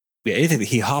anything that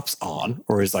he hops on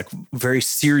or is like very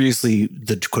seriously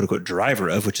the quote unquote driver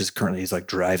of, which is currently he's like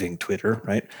driving Twitter,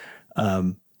 right?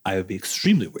 I would be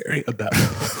extremely wary about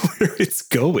where it's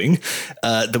going.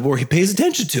 The more he pays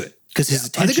attention to it, because his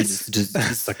attention is just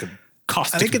it's like a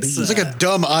caustic. I think it's It's like a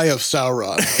dumb eye of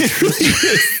Sauron.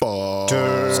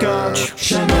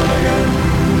 Scotch.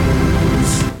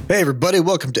 Hey, everybody.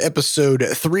 Welcome to episode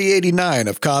 389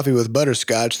 of Coffee with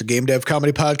Butterscotch, the game dev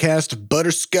comedy podcast,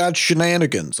 Butterscotch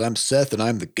Shenanigans. I'm Seth, and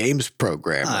I'm the games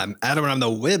programmer. I'm Adam, and I'm the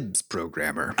Wibs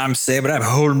programmer. I'm saying, but I'm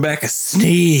holding back a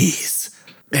sneeze.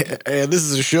 And this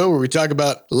is a show where we talk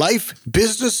about life,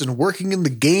 business, and working in the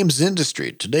games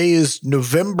industry. Today is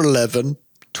November 11,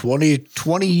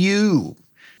 2020.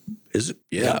 Is it?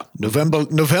 Yeah. November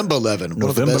 11. One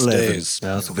of the best days.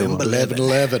 November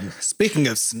 11. Speaking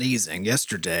of sneezing,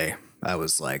 yesterday I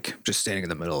was like just standing in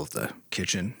the middle of the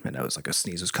kitchen, and I was like a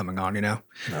sneeze was coming on, Oh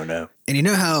no. And you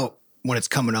know how when it's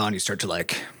coming on, you start to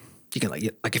you can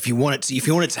if you want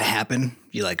it to happen,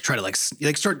 you like try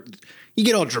to you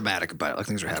get all dramatic about it, like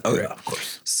things are happening. Oh yeah, of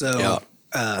course. So,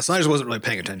 so I just wasn't really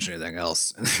paying attention to anything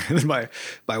else. And then my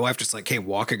wife just like came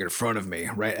walking in front of me,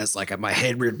 right as like my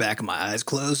head reared back and my eyes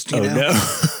closed. You know? No.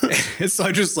 And so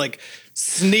I just like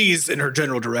sneezed in her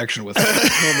general direction with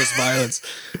enormous violence,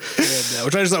 and,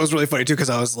 which I just thought was really funny too, because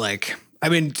I was like, I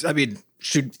mean,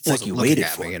 she wasn't like you looking waited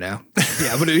at for me, it. you know?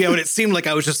 But it seemed like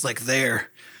I was just like there,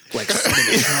 like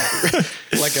setting a trap.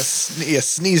 Like a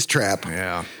sneeze trap.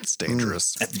 Yeah, it's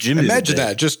dangerous. At the gym, Imagine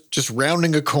that, just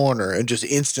rounding a corner and just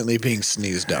instantly being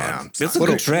sneezed on. It's a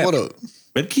good trap.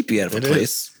 It'd keep you out of a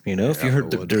place. You know, if you heard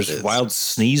that there's wild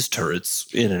sneeze turrets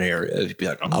in an area, you'd be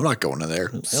like, I'm not going in there.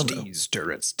 hell no. Sneeze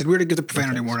turrets. Did we already get the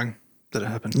profanity warning? Did it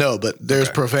happen? No, but there's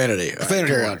profanity. Profanity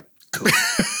Carry warning. Cool.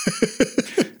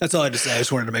 That's all I had to say. I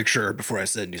just wanted to make sure before I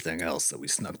said anything else that we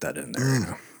snuck that in there. You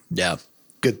know? Yeah,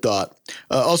 good thought.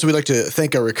 Also, we'd like to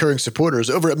thank our recurring supporters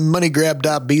over at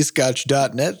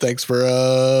moneygrab.bscotch.net. Thanks for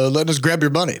letting us grab your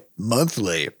money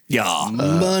monthly. Yeah.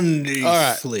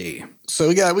 Monthly. So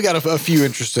we got a few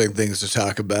interesting things to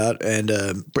talk about, and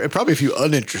probably a few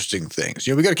uninteresting things.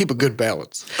 You know, we got to keep a good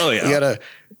balance. Oh yeah.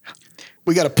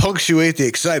 We got to punctuate the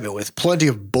excitement with plenty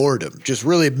of boredom. Just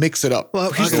really mix it up.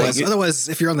 Well, otherwise,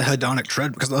 if you're on the hedonic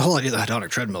treadmill, because the whole idea of the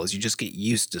hedonic treadmill is you just get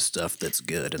used to stuff that's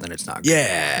good, and then it's not good.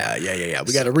 Yeah.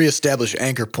 We got to reestablish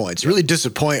anchor points. Really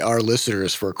disappoint our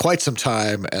listeners for quite some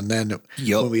time, and then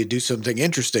when we do something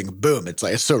interesting, boom! It's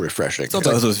so refreshing. It's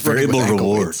also those variable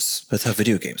rewards. That's how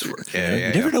video games work. Yeah.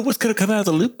 You never know what's going to come out of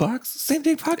the loot box. Same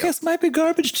day podcast might be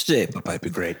garbage today, but might be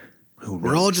great.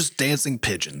 We're all just dancing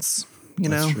pigeons. You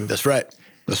know, That's right.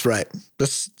 This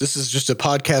is just a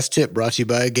podcast tip brought to you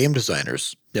by game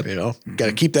designers. Yep. You know, got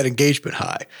to keep that engagement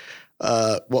high.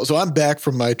 So I'm back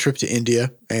from my trip to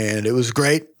India, and it was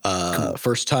great. Cool.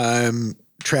 First time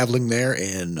traveling there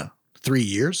in 3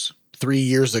 years. 3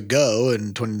 years ago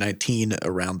in 2019,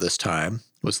 around this time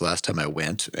was the last time I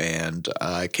went, and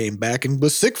I came back and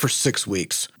was sick for 6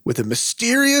 weeks with a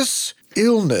mysterious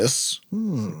illness.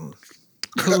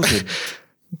 COVID,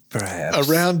 perhaps.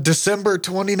 Around December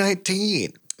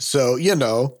 2019. So, you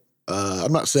know,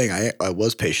 I'm not saying I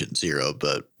was patient zero,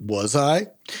 but was I?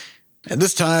 And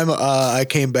this time I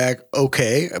came back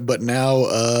okay, but now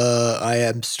I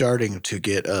am starting to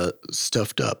get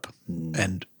stuffed up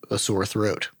and a sore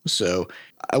throat. So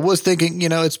I was thinking, you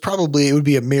know, it would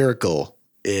be a miracle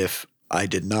if I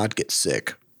did not get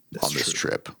sick on this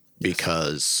trip,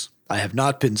 because I have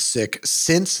not been sick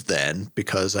since then,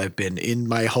 because I've been in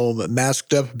my home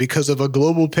masked up because of a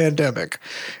global pandemic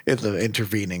in the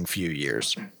intervening few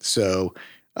years. So,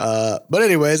 but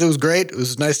anyways, it was great. It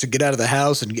was nice to get out of the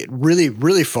house and get really,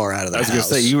 really far out of the house. I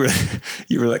was going to say,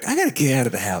 you were like, I got to get out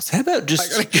of the house. How about just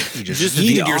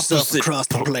yeeted yourself across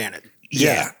the planet?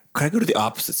 Yeah. Can I go to the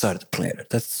opposite side of the planet?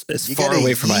 That's as far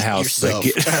away from my house as I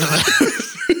get.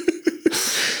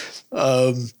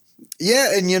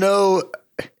 Yeah, and you know,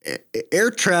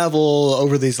 air travel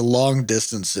over these long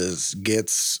distances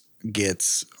gets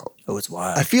it's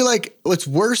wild. I feel like it's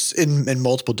worse in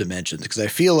multiple dimensions, because I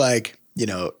feel like, you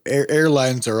know,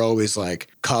 airlines are always like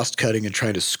cost cutting and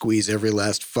trying to squeeze every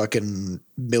last fucking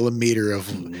millimeter of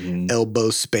elbow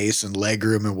space and leg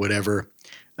room and whatever,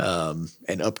 and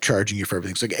upcharging you for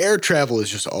everything. So like air travel is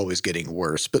just always getting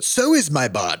worse, but so is my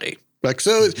body. Like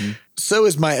so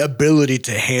is my ability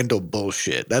to handle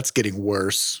bullshit. That's getting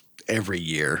worse every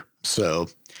year. So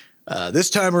this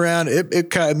time around,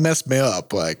 it kind of messed me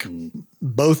up, like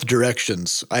both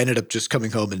directions. I ended up just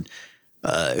coming home and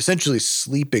essentially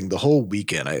sleeping the whole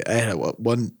weekend. I had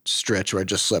one stretch where I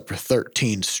just slept for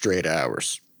 13 straight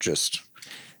hours. It's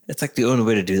like the only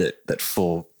way to do that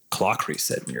full clock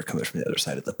reset when you're coming from the other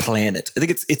side of the planet. I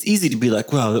think it's easy to be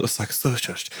like, well, it was like so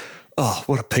just, oh,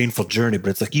 what a painful journey. But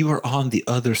it's like you are on the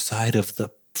other side of the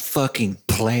fucking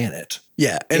planet.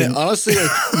 Yeah, and honestly,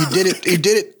 like, you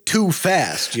did it too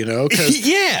fast, you know? 'Cause,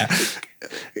 Yeah.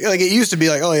 like, it used to be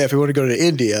like, oh yeah, if you want to go to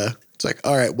India, it's like,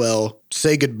 all right, well,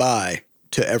 say goodbye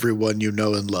to everyone you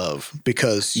know and love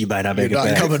because You might not you're make it not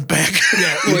back. coming back.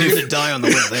 Yeah, well, you're gonna die on the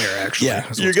way there. Actually, Yeah, That's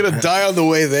what's You're gonna die on the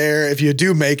way there. If you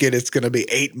do make it, it's gonna be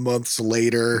 8 months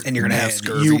later, And you're gonna have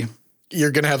scurvy.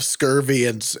 You're gonna have scurvy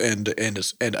and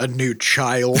a new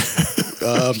child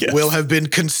will have been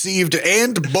conceived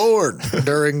and born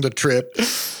during the trip.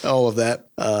 All of that.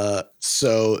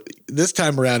 So this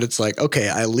time around, it's like, okay,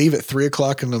 I leave at 3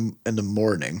 o'clock in the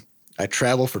morning. I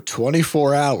travel for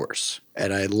 24 hours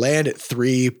and I land at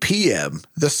 3 p.m.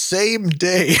 the same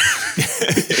day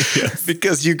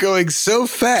because you're going so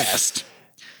fast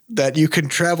that you can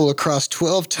travel across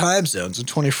 12 time zones in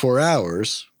 24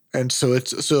 hours. And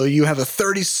so you have a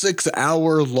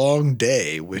 36-hour long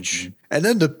day, which and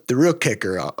then the real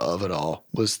kicker of it all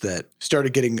was that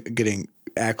started getting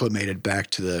acclimated back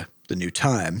to the new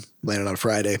time, landed on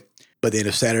Friday. By the end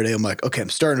of Saturday, I'm like, okay, I'm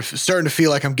starting to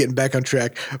feel like I'm getting back on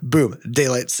track. Boom,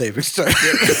 daylight savings time.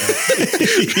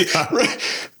 Right.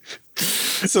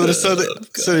 So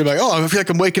you're like, oh, I feel like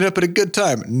I'm waking up at a good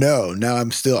time. No, now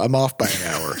I'm off by an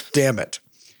hour. Damn it.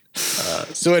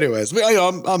 So anyways,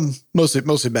 I'm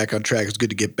mostly back on track. It's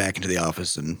good to get back into the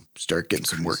office and start getting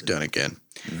some work done again.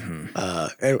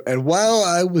 And while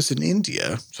I was in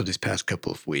India, so these past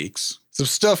couple of weeks, some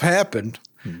stuff happened.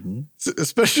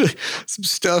 Especially some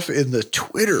stuff in the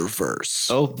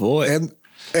Twitterverse. Oh boy.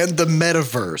 And the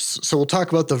metaverse. So we'll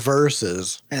talk about the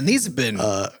verses. And these have been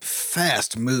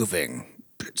fast moving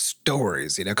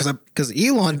stories, you know, because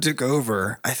Elon took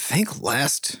over, I think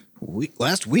last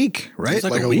week, right?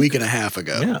 Like a week and a half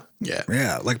ago. Yeah.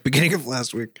 Yeah, like beginning of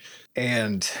last week.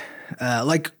 And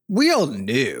like we all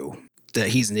knew that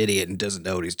he's an idiot and doesn't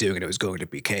know what he's doing and it was going to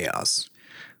be chaos.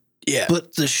 Yeah.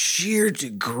 But the sheer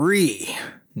degree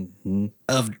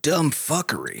of dumb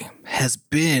fucking has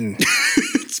been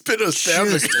it's been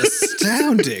astounding. just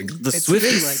astounding.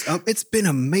 The It's been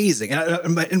amazing.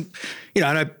 And you know,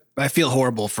 and I feel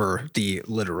horrible for the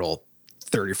literal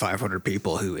 3,500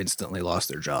 people who instantly lost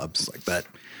their jobs. Like that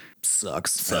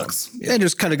sucks. Yeah. It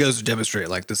just kind of goes to demonstrate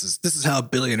like this is how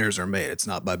billionaires are made. It's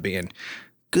not by being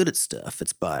good at stuff.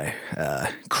 It's by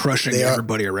crushing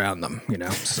everybody around them, you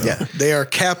know? So. Yeah, they are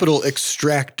capital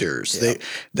extractors. Yeah.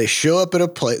 They show up at a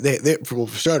place. For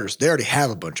starters, they already have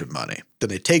a bunch of money. Then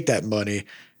they take that money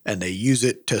and they use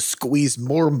it to squeeze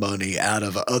more money out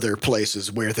of other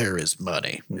places where there is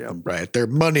money. Yeah. Right. They're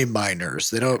money miners.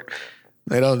 They don't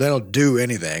do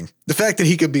anything. The fact that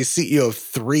he could be CEO of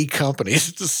 3 companies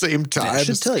at the same time That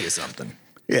should tell you something.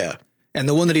 Yeah. And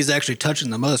the one that he's actually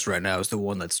touching the most right now is the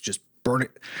one that's just burning.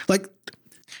 Like,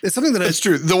 it's something that That's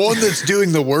true. The one that's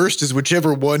doing the worst is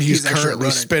whichever one he's actually currently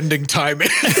running. spending time in.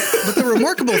 But the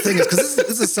remarkable thing is, because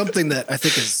this is something that I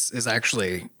think is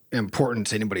actually important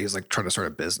to anybody who's like trying to start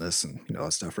a business and you know all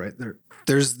that stuff, right?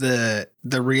 There's the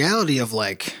reality of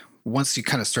like once you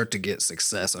kind of start to get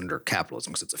success under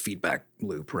capitalism, because it's a feedback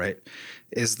loop, right?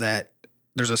 Is that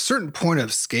there's a certain point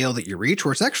of scale that you reach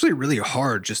where it's actually really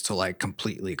hard just to like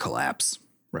completely collapse,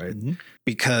 right?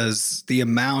 Because the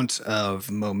amount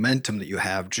of momentum that you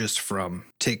have just from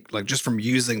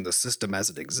using the system as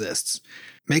it exists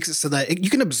makes it so that you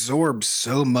can absorb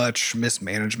so much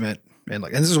mismanagement and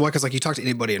this is why, because like you talk to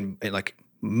anybody in like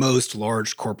most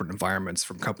large corporate environments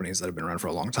from companies that have been around for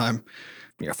a long time,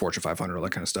 you know, Fortune 500, all that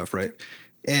kind of stuff, right?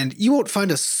 And you won't find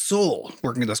a soul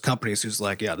working at those companies who's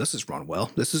like, yeah, this is run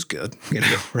well. This is good, you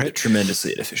know, right?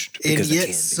 Tremendously inefficient. And Because it yet can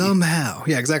be. somehow,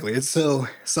 yeah, exactly. It's so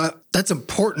that's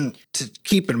important to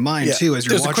keep in mind Yeah, too, as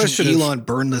you're there's a watching question of- Elon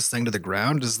burn this thing to the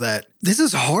ground, is that this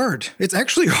is hard. It's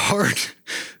actually hard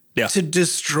Yeah. to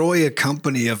destroy a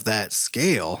company of that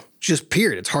scale. Just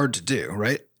period. It's hard to do,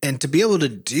 right? And to be able to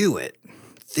do it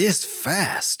this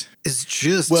fast is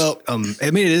just I mean,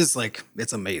 it is like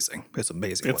it's amazing. It's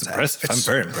amazing. It's what's impressive. happening. I'm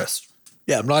very impressed.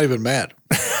 Yeah, I'm not even mad.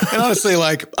 And honestly,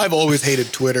 like I've always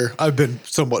hated Twitter. I've been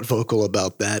somewhat vocal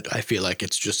about that. I feel like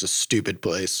it's just a stupid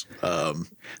place.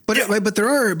 But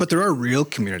there are real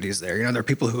communities there. You know, there are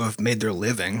people who have made their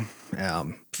living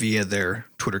via their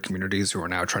Twitter communities who are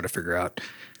now trying to figure out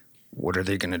what are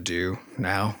they going to do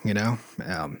now. You know,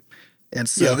 and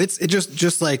so it's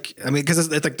just like, I mean, because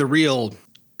it's like the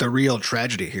real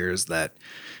tragedy here is that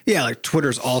Yeah, like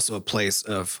Twitter's also a place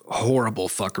of horrible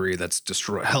fuckery that's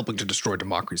helping to destroy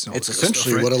democracy. And all It's this kind of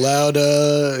essentially stuff, right? what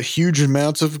allowed huge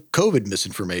amounts of COVID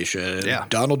misinformation and Yeah.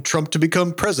 Donald Trump to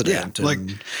become president like,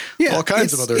 and Yeah, all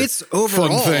kinds of other it's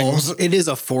overall, fun things. It is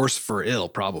a force for ill,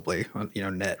 probably,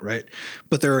 net, right?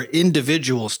 But there are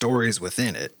individual stories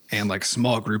within it and like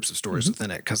small groups of stories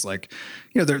within it. Because like,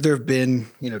 there have been,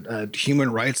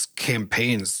 human rights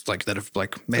campaigns like that have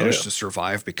like managed to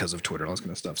survive because of Twitter and all this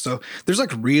kind of stuff. So there's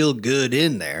like real good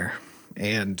in there.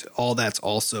 And all that's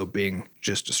also being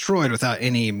just destroyed without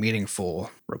any meaningful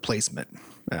replacement.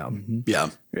 Yeah.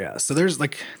 Yeah. So it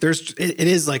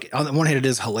is like, on the one hand, it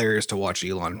is hilarious to watch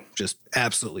Elon just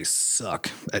absolutely suck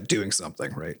at doing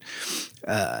something. Right.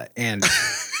 And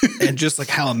just like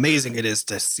how amazing it is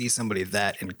to see somebody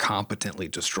that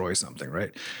incompetently destroy something.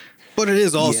 Right. But it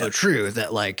is also true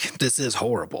that like, this is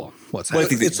horrible. What's Well, I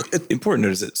happening. think it's important to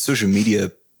notice that social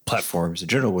media platforms in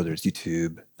general, whether it's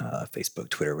YouTube, Facebook,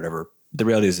 Twitter, whatever, the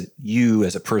reality is that you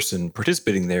as a person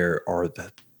participating there are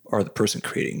the person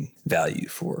creating value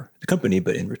for the company.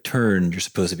 But in return, you're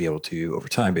supposed to be able to, over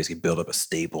time, basically build up a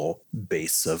stable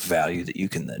base of value that you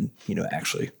can then,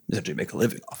 actually essentially make a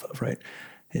living off of, right?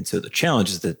 And so the challenge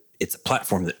is that it's a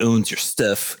platform that owns your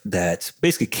stuff that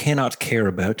basically cannot care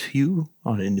about you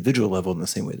on an individual level in the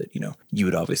same way that, you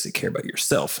would obviously care about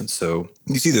yourself. And so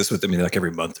you see this with, like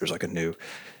every month there's like a new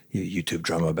YouTube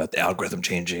drama about the algorithm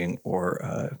changing,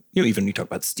 or, even you talk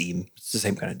about Steam. It's the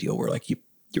same kind of deal where like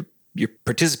you're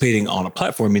participating on a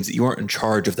platform means that you aren't in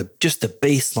charge of just the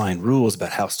baseline rules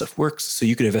about how stuff works. So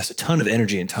you can invest a ton of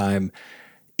energy and time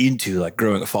into like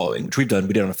growing a following, which we did on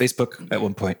Facebook at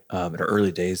one point in our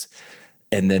early days.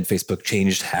 And then Facebook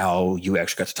changed how you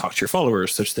actually got to talk to your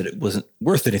followers such that it wasn't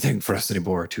worth anything for us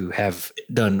anymore to have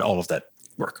done all of that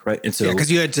work. Right. And so,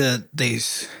 because you had to,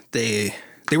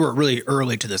 they were really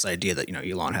early to this idea that,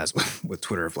 Elon has with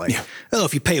Twitter of like,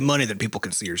 if you pay money, then people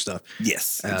can see your stuff.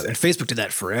 yes. And Facebook did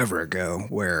that forever ago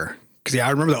because I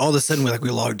remember that all of a sudden we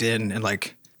logged in and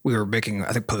like we were making,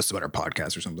 I think, posts about our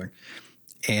podcast or something.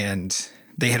 And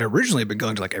they had originally been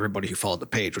going to like everybody who followed the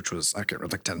page, which was, I can't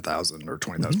remember, like 10,000 or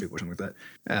 20,000 people or something like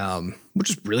that. Which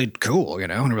is really cool,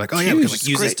 And we're like, oh yeah, we can like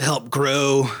use this to help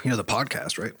grow, the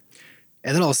podcast. Right.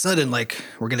 And then all of a sudden, like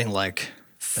we're getting like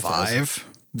 5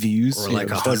 views or like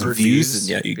 100 views,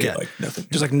 and you get like nothing.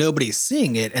 Just like nobody's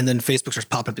seeing it, and then Facebook starts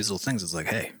popping up these little things. It's like,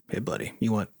 hey, buddy,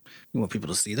 you want people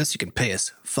to see this? You can pay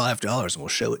us $5 and we'll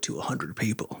show it to 100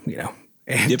 people.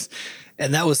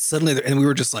 And that was suddenly, and we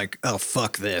were just like, oh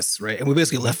fuck this, right? And we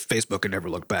basically left Facebook and never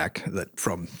looked back.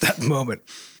 From that moment.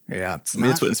 Yeah,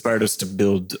 that's what inspired us to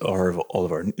build all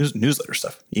of our newsletter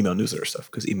stuff, email newsletter stuff,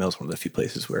 because email is one of the few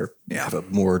places where you have a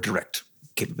more direct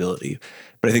capability.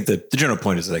 But I think that the general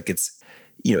point is like it's,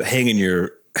 hanging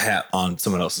your hat on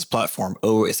someone else's platform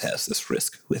always has this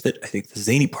risk with it. I think the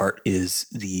zany part is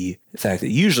the fact that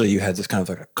usually you had this kind of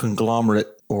like a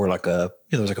conglomerate or like there's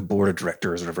like a board of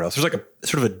directors or whatever else. There's like a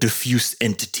sort of a diffuse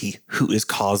entity who is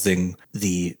causing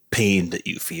the pain that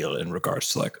you feel in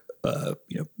regards to like, the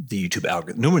YouTube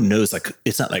algorithm. No one knows, like,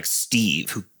 it's not like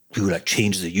Steve who like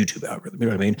changes the YouTube algorithm. You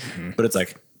know what I mean? Mm-hmm. But it's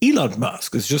like, Elon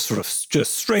Musk is just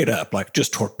just straight up like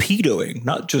just torpedoing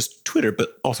not just Twitter,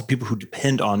 but also people who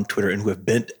depend on Twitter and who have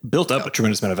built up a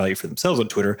tremendous amount of value for themselves on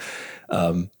Twitter.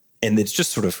 And it's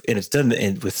just and it's done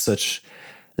with such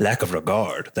lack of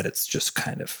regard that it's just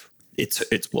kind of, it's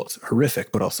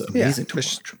horrific, but also amazing to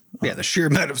watch. The sheer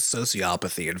amount of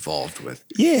sociopathy involved with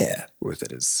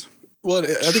it is. Well, I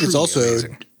think it's also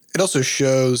amazing. It also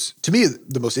shows, to me,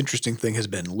 the most interesting thing has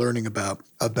been learning about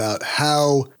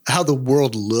how the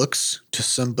world looks to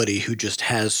somebody who just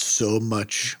has so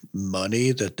much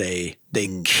money that they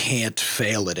can't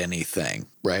fail at anything,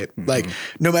 right? Mm-hmm. Like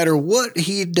no matter what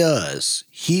he does,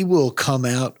 he will come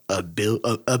out a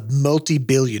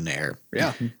multi-billionaire.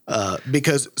 Yeah.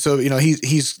 Because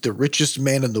he's the richest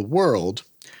man in the world.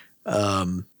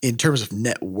 In terms of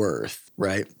net worth,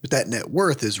 right? But that net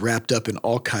worth is wrapped up in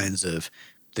all kinds of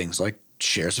things like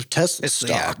shares of Tesla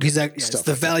stock. It's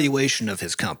the valuation of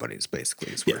his companies,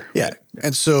 basically. Is where, yeah.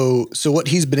 And so what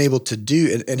he's been able to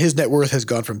do, and his net worth has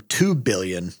gone from $2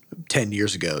 billion 10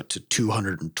 years ago to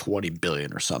 $220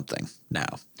 billion or something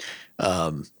now,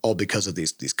 all because of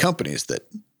these companies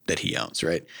that he owns,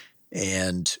 right?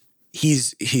 And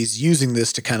he's using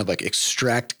this to kind of like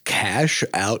extract cash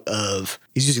out of.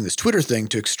 He's using this Twitter thing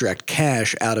to extract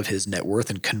cash out of his net worth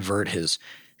and convert his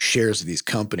shares of these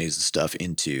companies and stuff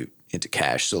into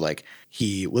cash. So like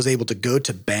he was able to go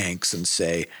to banks and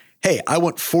say, hey, I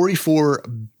want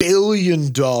 $44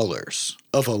 billion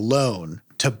of a loan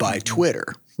to buy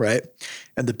Twitter, right?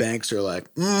 And the banks are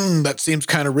like, that seems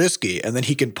kind of risky. And then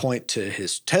he can point to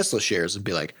his Tesla shares and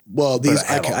be like, well, these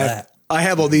I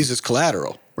have all these as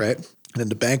collateral, right? And then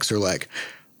the banks are like,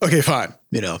 okay, fine.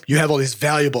 You have all these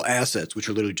valuable assets, which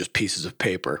are literally just pieces of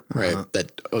paper, right?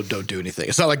 That don't do anything.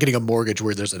 It's not like getting a mortgage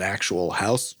where there's an actual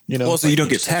house, Also, you don't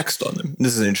get taxed on them.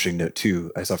 This is an interesting note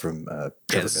too. I saw from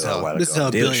Trevor Miller a while ago. This is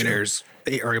how billionaires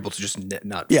are able to just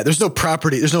not. Yeah, there's no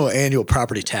property. There's no annual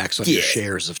property tax on your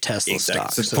shares of Tesla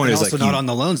stock. So the point is also not on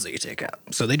the loans that you take out.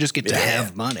 So they just get to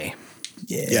have money.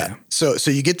 Yeah. So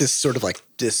you get this sort of like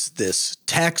this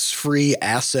tax-free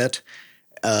asset.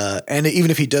 And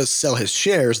even if he does sell his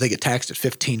shares, they get taxed at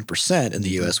 15% in the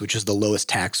US, which is the lowest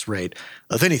tax rate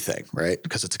of anything, right?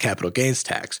 Because it's a capital gains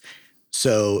tax.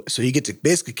 So you get to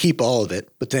basically keep all of it,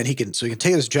 but then he can take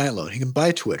this giant loan. He can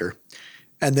buy Twitter,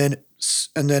 and then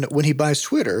when he buys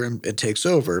Twitter and takes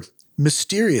over,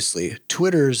 mysteriously,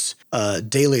 Twitter's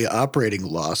daily operating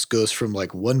loss goes from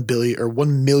like $1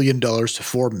 million to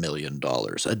 $4 million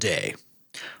a day.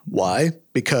 Why?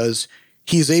 Because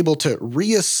he's able to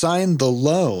reassign the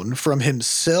loan from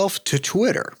himself to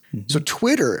Twitter. Mm-hmm. So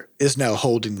Twitter is now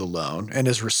holding the loan and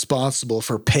is responsible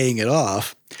for paying it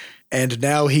off. And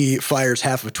now he fires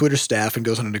half of Twitter staff and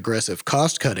goes on an aggressive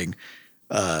cost-cutting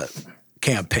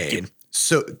campaign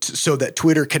so that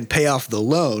Twitter can pay off the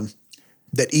loan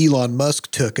that Elon Musk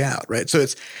took out, right? So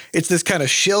it's this kind of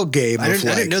shell game. I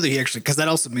didn't know that he actually, because that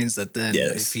also means that then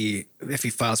if he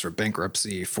files for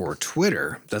bankruptcy for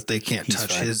Twitter, that they can't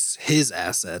touch his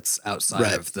assets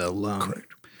outside of the loan. Correct.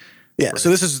 Yeah. Right. So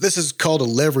this is called a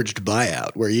leveraged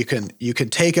buyout, where you can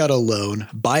take out a loan,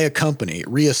 buy a company,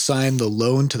 reassign the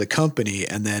loan to the company,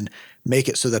 and then make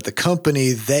it so that the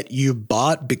company that you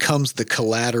bought becomes the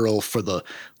collateral for the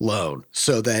loan,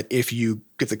 so that if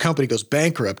the company goes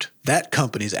bankrupt, that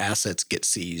company's assets get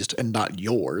seized and not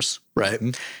yours, right?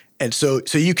 Mm-hmm. And so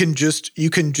you can just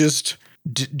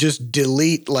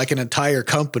delete like an entire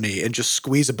company and just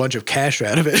squeeze a bunch of cash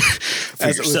out of it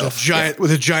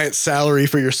with a giant salary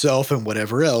for yourself and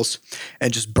whatever else,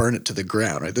 and just burn it to the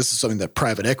ground, right? This is something that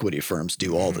private equity firms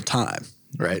do all the time,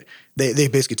 right? They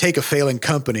basically take a failing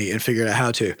company and figure out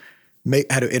how to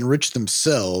enrich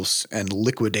themselves and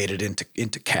liquidate it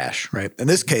into cash, right? In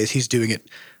this case, he's doing it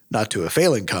not to a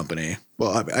failing company.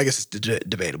 Well, I guess it's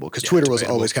debatable because Twitter was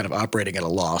always kind of operating at a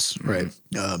loss, right?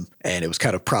 Mm-hmm. And it was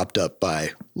kind of propped up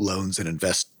by loans and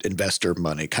investor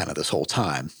money kind of this whole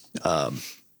time.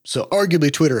 So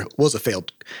arguably Twitter was a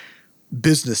failed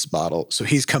business model. So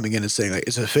he's coming in and saying like,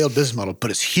 it's a failed business model,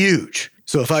 but it's huge.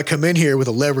 So if I come in here with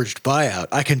a leveraged buyout,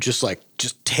 I can just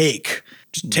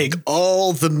take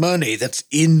all the money that's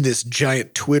in this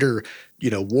giant Twitter,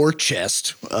 war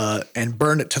chest, and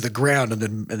burn it to the ground, and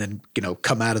then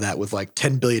come out of that with like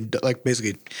 $10 billion, like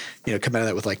basically, come out of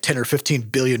that with like $10 or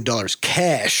 $15 billion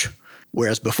cash,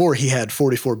 whereas before he had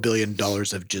 $44 billion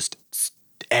of just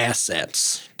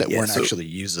assets that weren't actually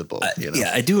usable.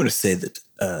 Yeah, I do want to say that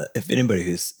if anybody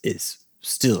is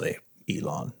still a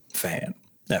Elon fan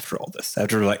after all this,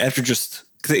 after just.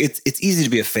 Because it's easy to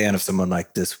be a fan of someone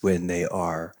like this when they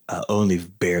are only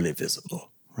barely visible,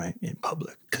 right, in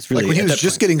public. Because really, like when he was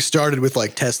just getting started with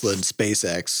like Tesla and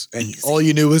SpaceX, and all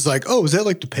you knew was like, oh, is that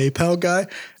like the PayPal guy?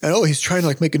 And he's trying to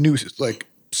like make a new like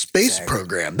space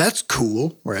program. That's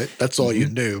cool, right? That's all you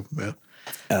knew. Yeah.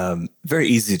 Very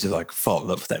easy to like fall in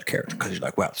love with that character because you're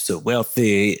like, wow, so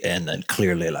wealthy, and then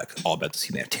clearly like all about this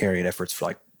humanitarian efforts for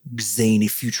like zany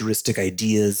futuristic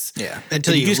ideas. Yeah.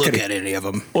 Until you look at any of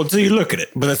them. Well, until you look at it.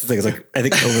 But that's the thing. It's like, I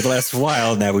think over the last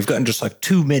while now, we've gotten just like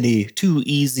too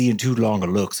easy and too long a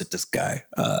looks at this guy.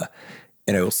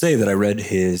 And I will say that I read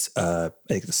his, I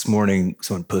think this morning,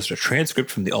 someone posted a transcript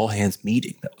from the all hands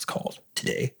meeting that was called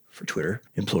today for Twitter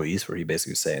employees, where he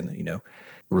basically was saying that,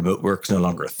 remote work's no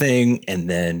longer a thing. And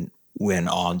then went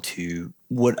on to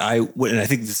and I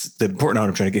think the important note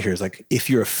I'm trying to get here is like, if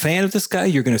you're a fan of this guy,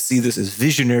 you're going to see this as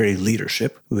visionary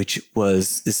leadership, which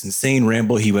was this insane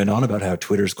ramble he went on about how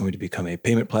Twitter is going to become a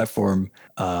payment platform,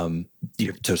 to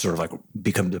sort of like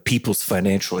become the people's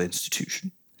financial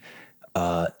institution.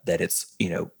 That it's,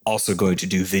 also going to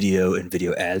do video and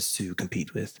video ads to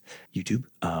compete with YouTube.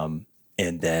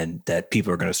 And then that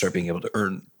people are going to start being able to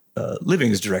earn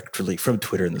livings directly from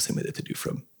Twitter in the same way that they do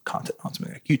from content on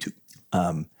something like YouTube.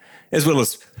 As well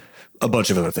as a bunch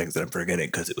of other things that I'm forgetting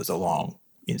because it was a long,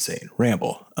 insane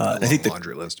ramble. I think the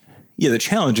laundry list. Yeah, the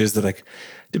challenge is that, like,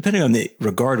 depending on the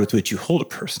regard with which you hold a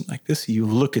person like this, you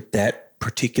look at that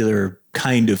particular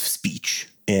kind of speech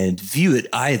and view it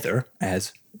either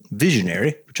as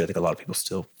visionary, which I think a lot of people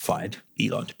still find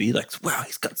Elon to be, like, wow,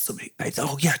 he's got so many ideas.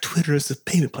 Oh yeah, Twitter is a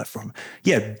payment platform.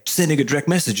 Yeah, sending a direct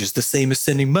message is the same as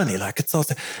sending money. Like, it's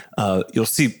also you'll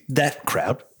see that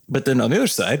crowd. But then on the other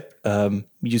side,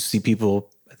 you see people,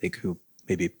 I think, who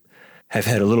maybe have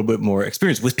had a little bit more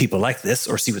experience with people like this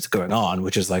or see what's going on,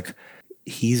 which is like,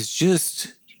 he's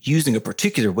just using a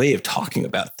particular way of talking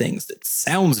about things that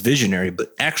sounds visionary,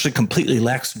 but actually completely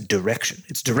lacks direction.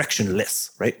 It's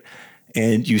directionless, right?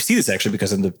 And you see this actually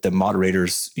because in the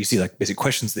moderators, you see like basic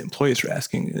questions the employees are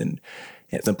asking. And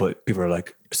at some point, people are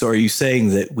like, so are you saying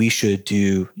that we should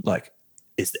do like,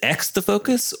 is X the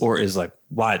focus or is like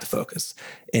Y the focus?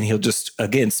 And he'll just,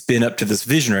 again, spin up to this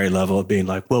visionary level of being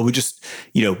like, well, we just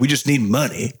need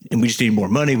money and we just need more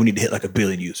money. We need to hit like 1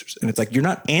 billion users. And it's like, you're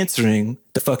not answering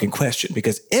the fucking question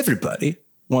because everybody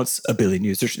wants 1 billion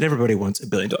users and everybody wants $1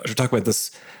 billion. We talk about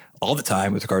this all the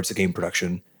time with regards to game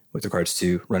production, with regards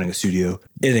to running a studio,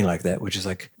 anything like that, which is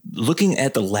like looking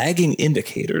at the lagging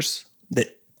indicators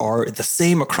that are the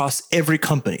same across every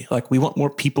company. Like, we want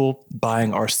more people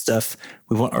buying our stuff.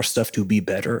 We want our stuff to be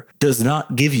better. Does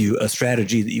not give you a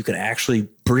strategy that you can actually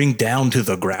bring down to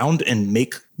the ground and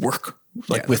make work.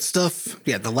 Like with stuff.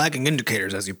 Yeah. The lagging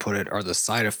indicators, as you put it, are the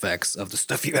side effects of the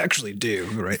stuff you actually do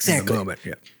right exactly. in the moment.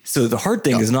 Yeah. So the hard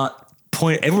thing is not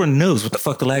point. Everyone knows what the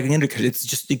fuck the lagging indicator. It's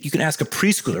just, you can ask a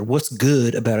preschooler what's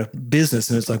good about a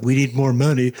business. And it's like, we need more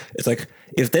money. It's like,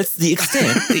 if that's the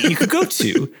extent that you could go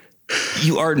to,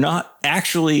 you are not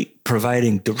actually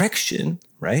providing direction,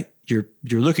 right? You're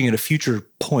looking at a future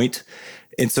point.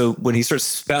 And so when he starts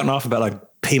spouting off about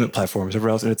like payment platforms,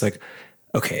 everywhere else, and it's like,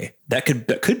 okay, that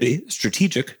could be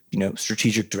strategic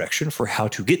direction for how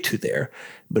to get to there.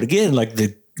 But again, like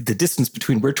the distance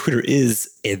between where Twitter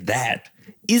is and that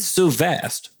is so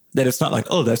vast that it's not like,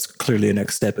 oh, that's clearly a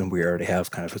next step and we already have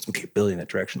kind of some capability in that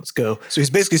direction. Let's go. So he's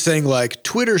basically saying like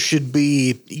Twitter should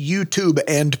be YouTube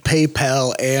and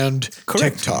PayPal and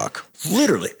Correct. TikTok.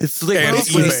 Literally. It's like, And what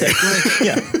he said.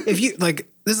 Yeah. If you like,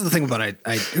 this is the thing about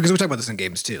because we talk about this in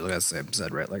games too, like I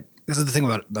said, right? Like, this is the thing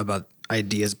about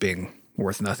ideas being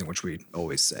worth nothing, which we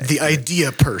always say. The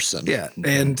idea person. Yeah.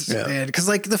 And because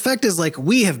like the fact is, like,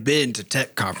 we have been to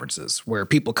tech conferences where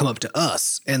people come up to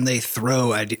us and they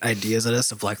throw ideas at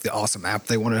us of like the awesome app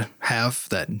they want to have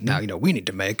that now, we need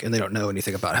to make, and they don't know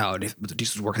anything about how the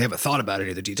details work. They haven't thought about any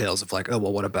of the details of like, oh,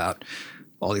 well, what about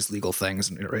all these legal things?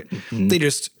 And right. They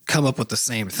just come up with the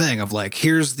same thing of like,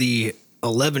 here's the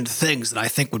 11 things that I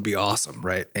think would be awesome.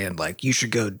 Right. And like, you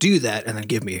should go do that and then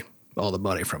give me all the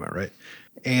money from it. Right.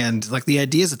 And like the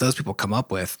ideas that those people come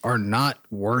up with are not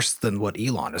worse than what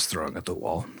Elon is throwing at the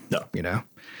wall. No.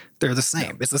 They're the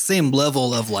same. It's the same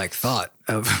level of like thought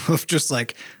of just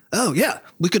like, oh yeah,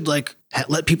 we could like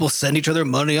let people send each other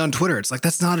money on Twitter. It's like,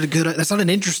 that's not an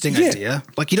interesting idea.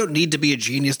 Like, you don't need to be a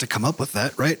genius to come up with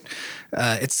that. Right.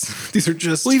 These are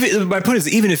just, well, my point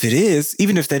is, even if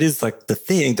that is like the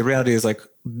thing, the reality is like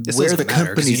where the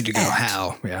company's to go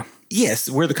how. Yeah. Yes,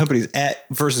 where the company's at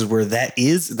versus where that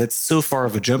is, that's so far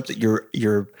of a jump that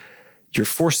you're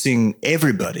forcing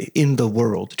everybody in the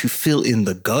world to fill in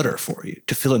the gutter for you,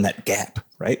 to fill in that gap,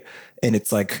 right? And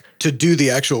it's like to do the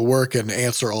actual work and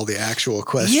answer all the actual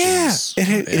questions. Yeah,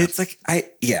 and it's like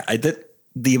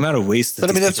the amount of waste. But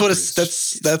I mean, that's what a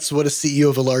CEO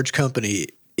of a large company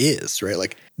is, right?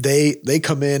 Like they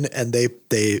come in and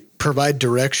they provide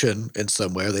direction in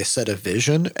some way, or they set a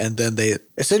vision, and then they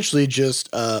essentially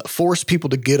just force people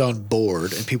to get on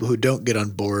board, and people who don't get on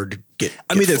board get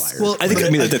fired. I think a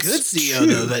good CEO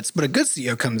though, but a good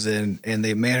CEO comes in and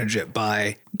they manage it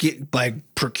by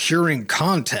procuring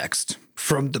context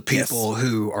from the people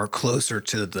who are closer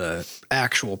to the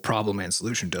actual problem and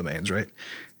solution domains, right?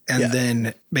 And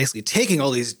then basically taking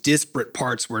all these disparate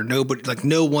parts where no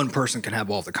one person can have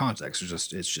all the context.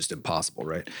 It's just impossible,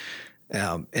 right?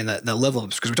 And that level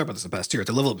of, because we talked about this in the past year,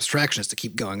 the level of abstraction is to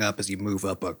keep going up as you move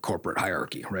up a corporate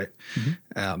hierarchy, right?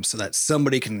 Mm-hmm. So that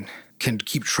somebody can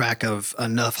keep track of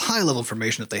enough high level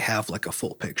information that they have like a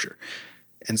full picture.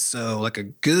 And so like a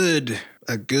good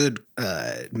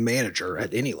manager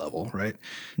at any level, right,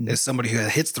 is somebody who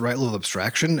hits the right level of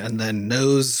abstraction and then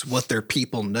knows what their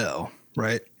people know,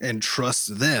 right, and trusts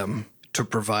them to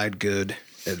provide good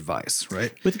advice,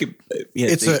 right?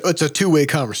 It's a two-way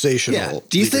conversational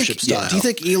leadership style. Do you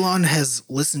think Elon has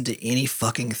listened to any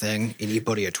fucking thing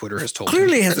anybody at Twitter has told him?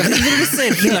 Clearly has.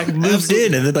 He like moved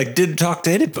in and then like didn't talk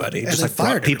to anybody. And just like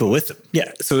brought people with him.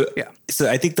 Yeah. So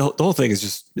I think the whole thing is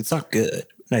just, it's not good.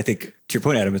 And I think to your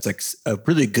point, Adam, it's like a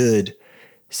really good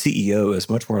CEO is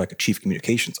much more like a chief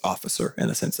communications officer in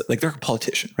the sense that like they're a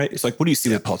politician, right? It's like, what do you see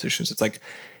with politicians? It's like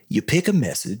you pick a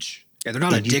message Yeah, they're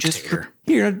not a And you just dictator.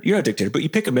 you're not a dictator, but you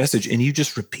pick a message and you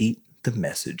just repeat the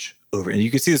message over. And you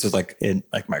can see this with like in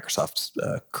like Microsoft's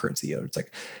current CEO. It's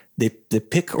like they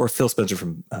pick, or Phil Spencer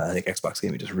from I think Xbox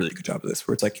Gaming does a really good job of this,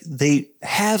 where it's like they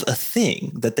have a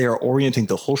thing that they are orienting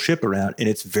the whole ship around, and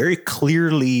it's very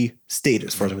clearly stated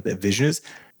as far as what that vision is.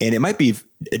 And it might be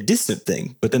a distant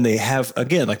thing, but then they have,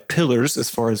 again, like pillars as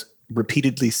far as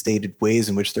repeatedly stated ways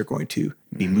in which they're going to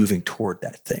be moving toward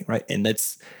that thing, right? And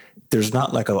there's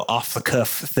not like a off the cuff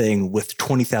thing with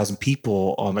 20,000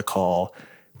 people on the call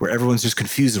where everyone's just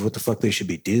confused of what the fuck they should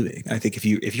be doing. I think if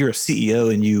you're a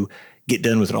CEO and you get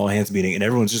done with an all hands meeting and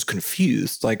everyone's just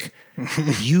confused, like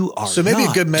you are. So maybe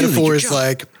a good metaphor is job.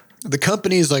 like the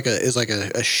company is like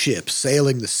a ship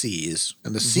sailing the seas,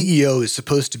 and the CEO is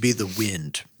supposed to be the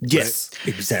wind. Yes,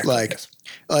 exactly.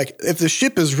 Like if the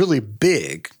ship is really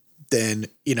big, then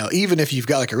even if you've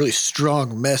got like a really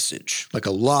strong message, like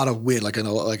a lot of wind, like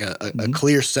a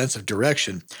clear sense of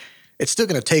direction, it's still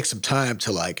going to take some time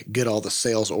to like get all the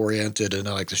sails oriented, and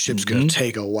like the ship's going to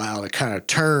take a while to kind of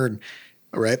turn.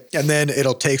 Right. And then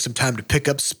it'll take some time to pick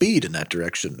up speed in that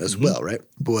direction as well. Right.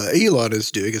 But what Elon is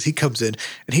doing is he comes in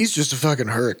and he's just a fucking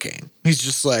hurricane. He's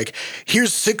just like,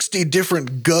 here's 60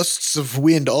 different gusts of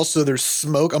wind. Also, there's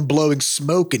smoke. I'm blowing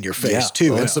smoke in your face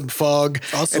too. And some fog.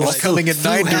 Also, and it's coming in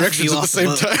 9 directions at the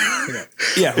same time.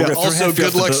 Yeah. Also,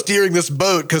 good luck steering this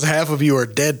boat because half of you are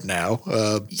dead now.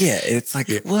 It's like,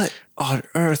 what on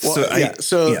earth? Well,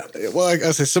 like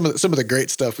I say, some of the great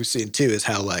stuff we've seen too is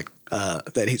how like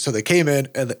so they came in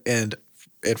and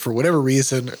for whatever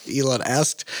reason, Elon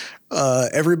asked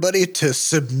everybody to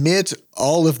submit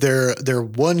all of their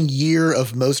 1 year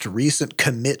of most recent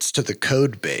commits to the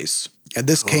code base, and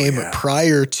this came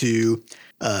prior to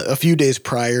a few days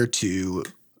prior to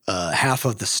half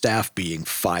of the staff being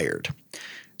fired.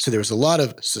 So there was a lot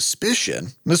of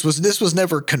suspicion. This was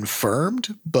never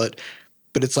confirmed, but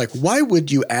it's like, why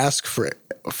would you ask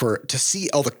for to see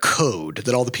all the code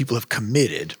that all the people have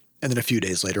committed, and then a few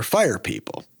days later fire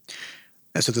people?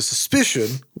 And so the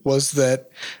suspicion was that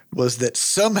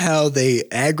somehow they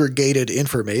aggregated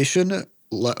information,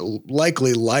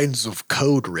 likely lines of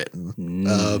code written,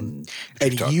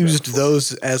 and used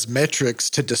those as metrics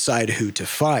to decide who to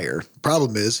fire.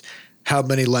 Problem is, how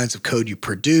many lines of code you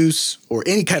produce or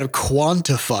any kind of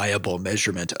quantifiable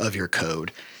measurement of your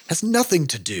code has nothing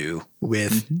to do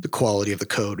with the quality of the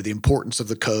code or the importance of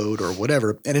the code or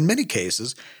whatever. And in many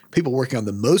cases, people working on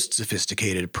the most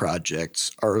sophisticated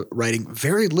projects are writing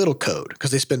very little code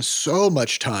because they spend so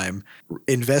much time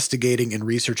investigating and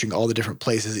researching all the different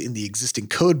places in the existing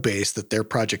code base that their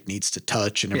project needs to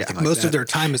touch and everything like that. Most of their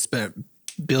time is spent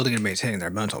building and maintaining their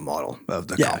mental model of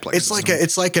the complex.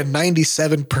 It's like a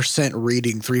 97%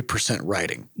 reading, 3%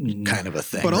 writing kind of a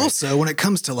thing. But also when it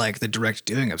comes to like the direct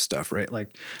doing of stuff, right?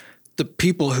 Like the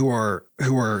people who are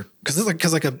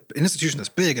because like an institution that's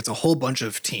big, it's a whole bunch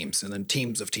of teams and then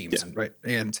teams of teams, right?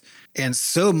 And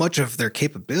so much of their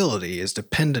capability is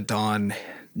dependent on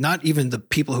not even the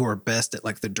people who are best at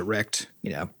like the direct,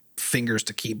 fingers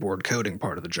to keyboard coding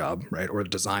part of the job, right? Or the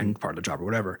design part of the job or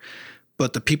whatever.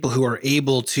 But the people who are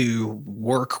able to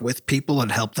work with people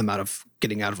and help them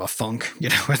getting out of a funk,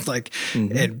 and like,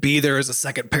 and be there as a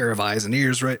second pair of eyes and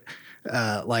ears, right?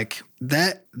 Like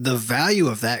that, the value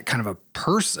of that kind of a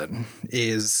person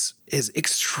is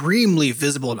extremely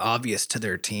visible and obvious to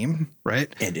their team,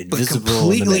 right? And invisible, but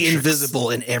completely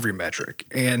invisible in every metric.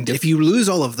 And if you lose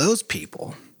all of those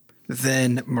people,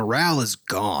 then morale is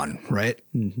gone, right?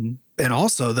 And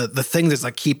also the thing that's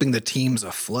like keeping the teams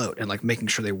afloat and like making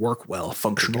sure they work well,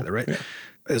 function together, right?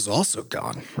 Is also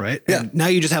gone, right? Yeah. And now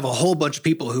you just have a whole bunch of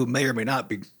people who may or may not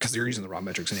be, because they're using the wrong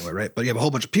metrics anyway, right? But you have a whole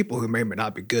bunch of people who may or may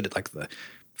not be good at like the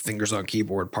fingers on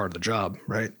keyboard part of the job,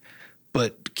 right?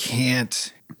 But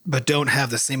don't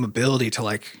have the same ability to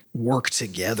like work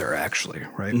together actually,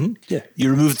 right? Yeah.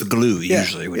 You remove the glue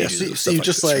usually when you do stuff so you like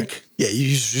just this, like, right?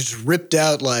 you just ripped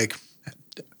out like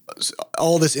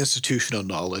all this institutional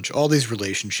knowledge, all these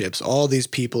relationships, all these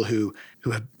people who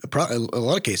have in a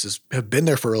lot of cases have been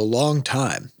there for a long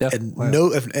time and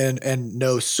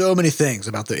know so many things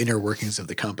about the inner workings of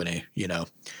the company.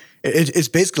 It's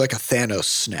basically like a Thanos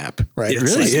snap, right? It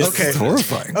really is. Okay, it's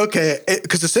horrifying. Okay,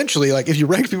 because essentially, like if you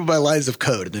rank people by lines of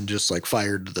code and then just like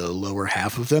fired the lower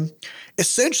half of them,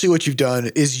 essentially what you've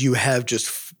done is you have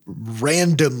just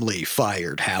randomly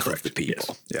fired half of the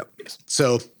people. Yes.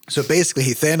 So basically,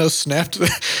 he Thanos snapped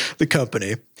the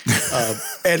company,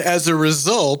 and as a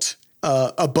result,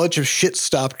 a bunch of shit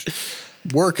stopped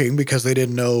working because they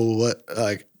didn't know what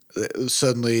like.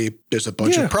 Suddenly there's a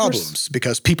bunch of problems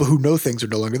because people who know things are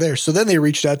no longer there. So then they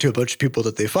reached out to a bunch of people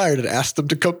that they fired and asked them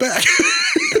to come back.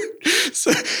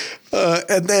 So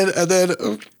And then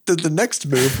the next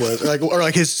move was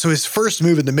like his first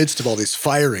move in the midst of all these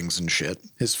firings and shit.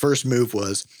 His first move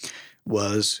was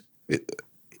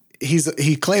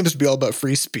he claims to be all about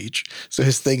free speech. So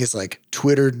his thing is like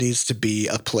Twitter needs to be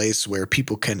a place where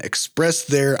people can express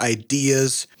their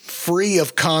ideas free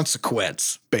of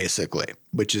consequence, basically,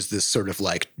 which is this sort of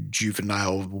like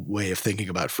juvenile way of thinking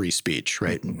about free speech,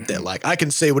 right? Mm-hmm. That like I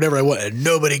can say whatever I want and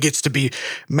nobody gets to be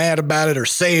mad about it or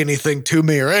say anything to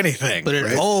me or anything. But it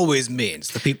right? always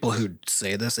means, the people who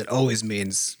say this, it always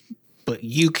means, but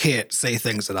you can't say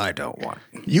things that I don't want.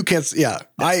 You can't. Yeah,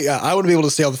 I want to be able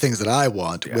to say all the things that I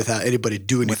want without anybody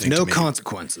doing anything with no to me.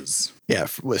 consequences. Yeah,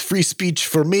 with free speech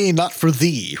for me, not for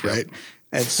thee, right?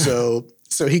 And so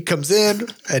he comes in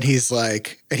and he's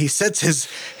like, and he sets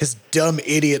his dumb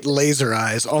idiot laser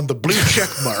eyes on the blue check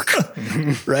mark,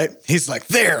 right? He's like,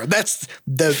 there, that's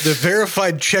the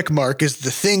verified check mark is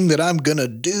the thing that I'm gonna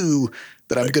do,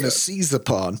 that I'm gonna seize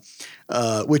upon.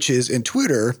 Which is in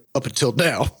Twitter up until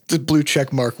now, the blue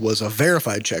check mark was a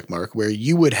verified check mark where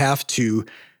you would have to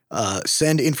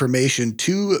send information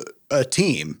to a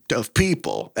team of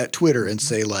people at Twitter and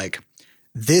say like,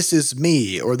 this is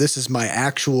me, or this is my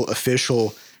actual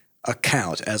official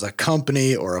account as a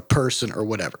company or a person or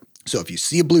whatever. So if you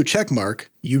see a blue check mark,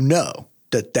 you know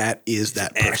that is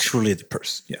that person. Actually the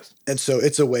person, yes. And so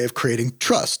it's a way of creating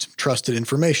trusted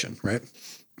information, right?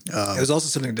 It was also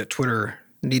something that Twitter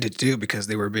needed to do because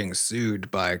they were being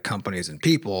sued by companies and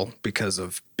people because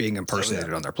of being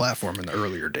impersonated on their platform in the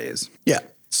earlier days. Yeah.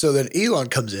 So then Elon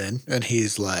comes in and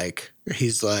he's like,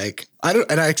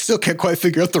 I still can't quite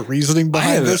figure out the reasoning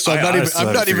behind this. So I'm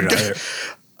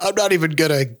not even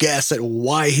gonna guess at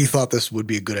why he thought this would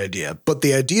be a good idea. But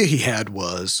the idea he had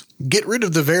was get rid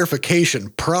of the verification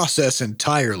process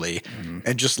entirely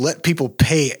and just let people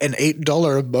pay an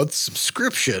 $8 a month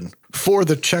subscription for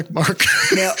the check mark.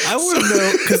 Now I want to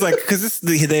know because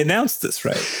they announced this,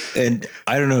 right? And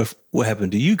I don't know what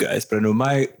happened to you guys, but I know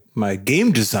my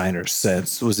game designer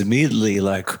sense was immediately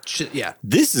like,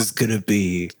 this is gonna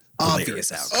be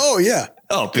obvious outcome. Oh yeah.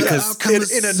 Oh, because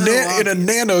in a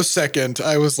nanosecond,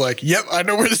 I was like, "Yep, I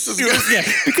know where this is going." Yeah,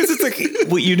 because it's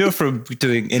like what you know from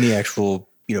doing any actual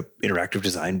interactive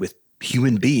design with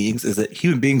human beings is that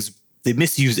human beings, they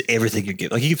misuse everything you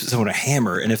give. Like you give someone a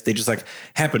hammer, and if they just like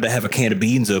happen to have a can of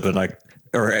beans open,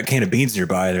 or a can of beans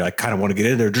nearby, they're like kind of want to get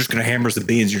in, they're just going to hammer some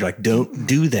beans. You're like, don't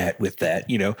do that with that,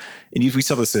 And we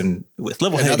saw this with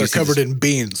Level Head. Now they're covered in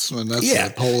beans, and that's a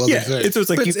whole other thing. So it's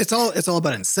like it's all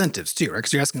about incentives too, right?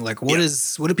 Because you're asking like, what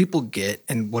do people get,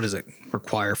 and what does it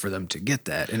require for them to get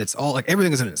that? And it's all like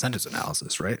everything is an incentives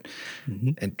analysis, right?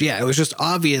 Mm-hmm. And it was just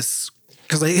obvious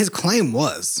because his claim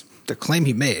was the claim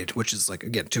he made, which is like,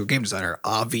 again, to a game designer,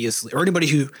 obviously, or anybody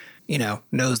who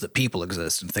knows that people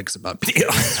exist and thinks about people.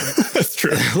 Right? That's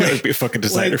true. Like, be a fucking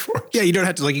designer for it. Yeah, you don't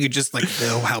have to you could just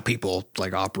know how people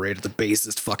operate at the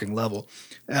basest fucking level.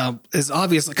 It's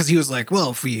obvious because he was like,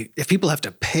 well, if people have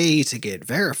to pay to get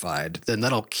verified, then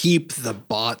that'll keep the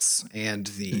bots and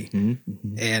the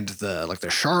the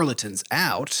charlatans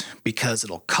out because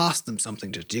it'll cost them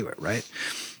something to do it, right?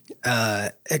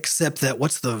 Except that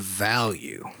what's the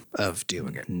value of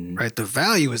doing it, right? The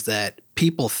value is that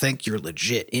people think you're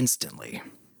legit instantly,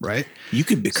 right? You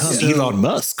could become Elon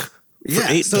Musk for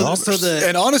 $8.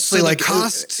 And honestly, the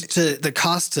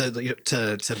cost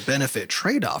to benefit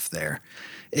trade-off there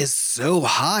is so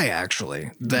high actually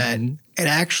that it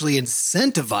actually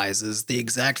incentivizes the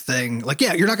exact thing.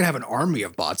 You're not gonna have an army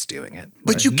of bots doing it,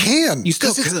 but right? you can. You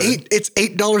still could. It's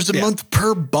 $8 a month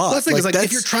per bot. Well, that's like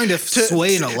if you're trying to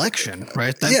sway an election,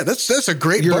 right? That's a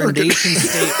great. You're bargain. a nation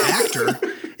state actor.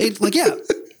 You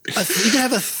can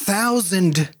have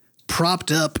 1,000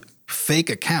 propped up fake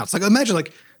accounts. Imagine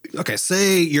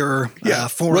say your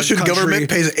foreign Russian country, government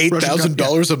pays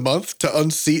 $8,000 a month to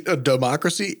unseat a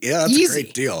democracy. Yeah, that's easy. a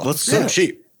great deal. Let's so go.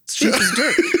 cheap. It's cheap as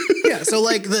dirt. Yeah. So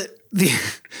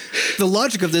the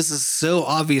logic of this is so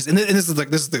obvious, and this is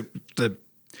the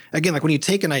again, when you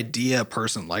take an idea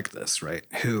person like this, right,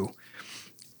 who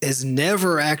is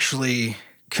never actually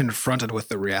confronted with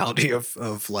the reality of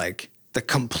the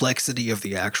complexity of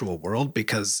the actual world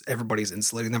because everybody's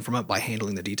insulating them from it by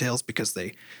handling the details because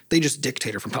they just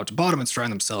dictate it from top to bottom and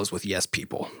surround themselves with yes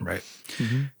people, right?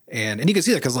 Mm-hmm. And you can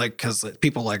see that because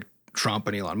people like Trump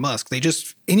and Elon Musk,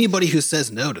 anybody who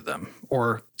says no to them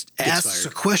or asks a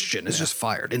question is just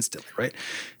fired instantly, right?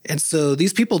 And so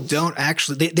these people don't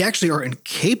actually, they actually are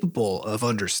incapable of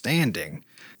understanding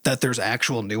that there's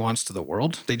actual nuance to the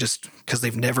world. They just, because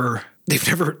they've never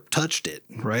touched it,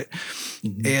 right?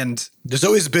 And there's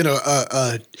always been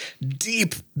a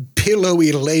deep,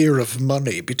 pillowy layer of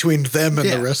money between them and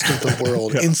the rest of the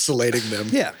world, insulating them.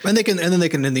 Yeah, and then they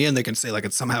can in the end they can say like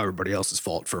it's somehow everybody else's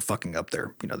fault for fucking up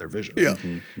their their vision. Yeah.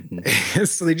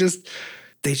 So they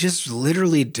just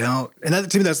literally don't. And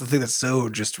that, to me, that's the thing that's so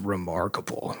just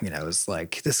remarkable. Is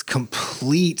like this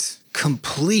complete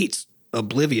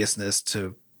obliviousness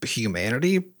to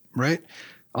humanity, right?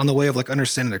 On the way of like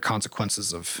understanding the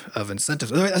consequences of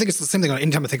incentives. I think it's the same thing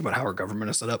anytime I think about how our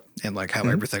government is set up and like how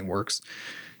everything works.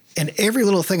 And every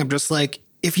little thing, I'm just like,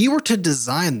 if you were to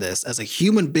design this as a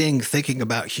human being thinking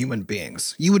about human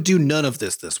beings, you would do none of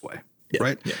this way,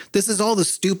 right? Yeah. This is all the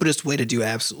stupidest way to do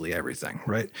absolutely everything,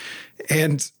 right?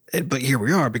 But here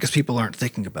we are because people aren't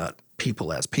thinking about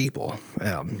people as people.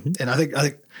 And I think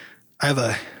I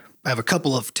have a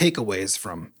couple of takeaways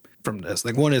from this.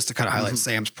 Like one is to kind of highlight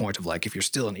Sam's point of like, if you're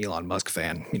still an Elon Musk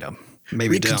fan,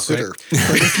 maybe reconsider. Don't. Right?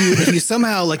 But if you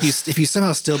somehow if you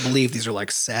somehow still believe these are like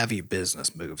savvy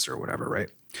business moves or whatever, right?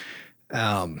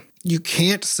 You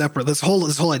can't separate this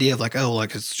whole idea of like, oh,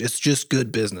 like it's just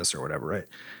good business or whatever, right?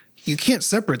 You can't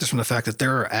separate this from the fact that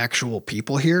there are actual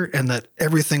people here and that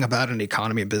everything about an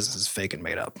economy and business is fake and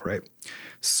made up, right?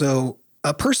 So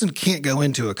a person can't go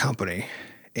into a company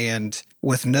and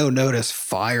with no notice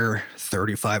fire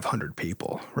 3,500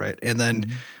 people, right? And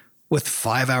then with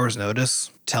 5 hours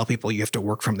notice, tell people you have to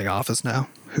work from the office now,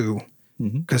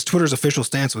 because Twitter's official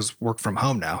stance was work from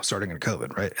home now, starting in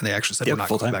COVID, right? And they actually said, we're not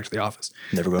going back to the office.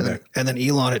 Never going back. And then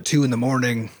Elon at 2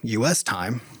 a.m. US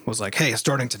time was like, hey,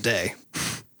 starting today,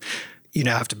 you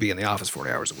now have to be in the office 40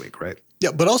 hours a week, right?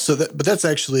 Yeah, but also that's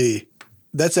actually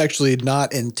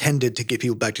not intended to get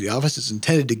people back to the office. It's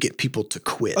intended to get people to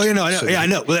quit. Oh, I know. I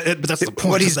know. But that's the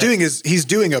point. What he's doing is he's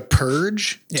doing a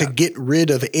purge to get rid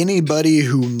of anybody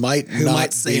who might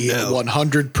not say be no.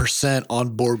 100% on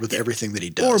board with everything that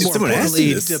he does. Or more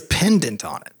importantly, dependent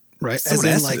on it, right? Someone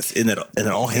asked this in that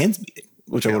all hands meeting,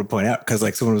 which I want to point out, because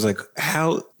like someone was like,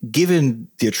 how, given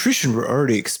the attrition we're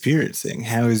already experiencing,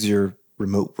 how is your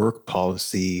remote work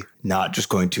policy not just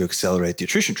going to accelerate the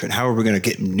attrition trend? How are we going to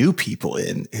get new people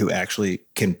in who actually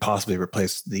can possibly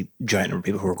replace the giant number of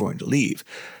people who are going to leave?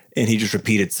 And he just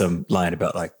repeated some line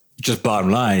about like, just bottom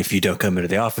line, if you don't come into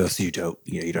the office, you don't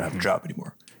have a job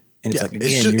anymore. And it's like,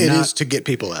 again, it is to get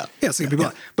people out. Yeah, to get people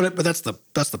out. But that's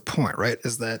the point, right?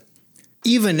 Is that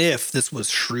even if this was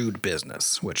shrewd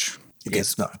business, which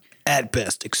is not at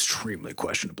best extremely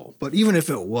questionable, but even if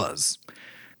it was,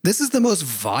 this is the most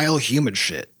vile human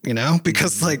shit,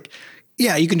 because like,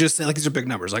 yeah, you can just say like, these are big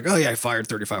numbers. Like, oh yeah, I fired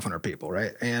 3,500 people.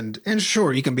 Right. And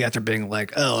sure, you can be out there being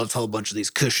like, oh, it's a whole bunch of these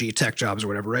cushy tech jobs or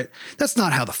whatever. Right. That's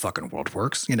not how the fucking world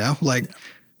works. Like,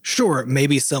 sure,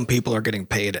 maybe some people are getting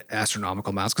paid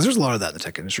astronomical amounts because there's a lot of that in the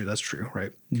tech industry. That's true.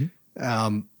 Right.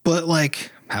 But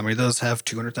like, how many of those have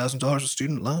 $200,000 of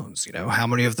student loans? How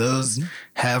many of those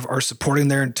are supporting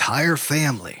their entire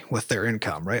family with their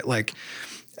income? Right. Like,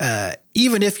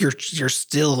 even if you're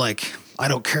still like, I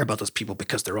don't care about those people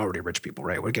because they're already rich people,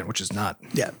 right? Again, which is not.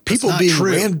 Yeah, people being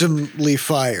randomly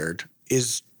fired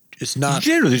is not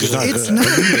generally just not it's good. Not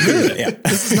good. Yeah.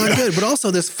 This is not good. But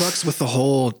also, this fucks with the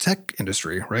whole tech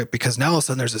industry, right? Because now all of a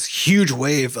sudden there's this huge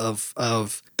wave of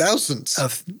thousands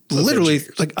of literally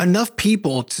like enough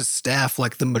people to staff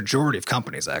like the majority of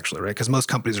companies, actually, right? Because most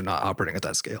companies are not operating at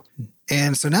that scale.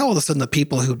 And so now all of a sudden the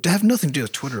people who have nothing to do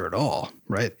with Twitter at all,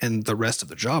 right, and the rest of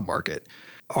the job market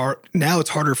now it's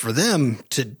harder for them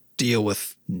to deal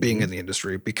with being in the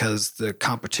industry because the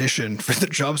competition for the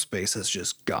job space has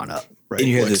just gone up, right?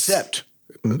 Except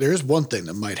there's one thing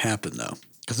that might happen though,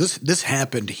 because this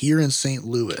happened here in St.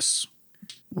 Louis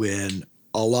when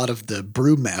a lot of the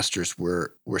brewmasters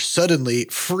were suddenly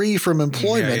free from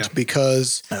employment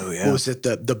because what was it,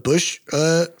 the Busch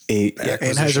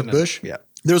Anheuser-Busch? Yeah.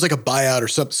 There was like a buyout or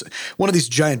something. One of these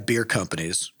giant beer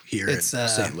companies here in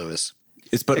St. Louis.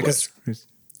 It's Budweiser.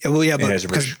 Well, yeah,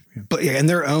 but and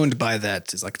they're owned by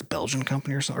that is like the Belgian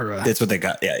company or something. That's what they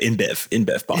got. Yeah,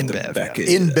 InBev bought them back.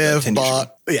 InBev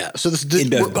bought. Yeah, so this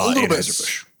InBev bought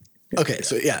Anheuser-Busch. Okay,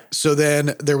 so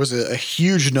then there was a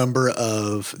huge number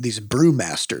of these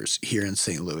brewmasters here in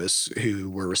St. Louis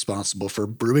who were responsible for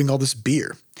brewing all this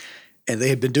beer, and they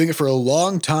had been doing it for a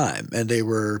long time, and they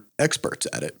were experts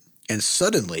at it. And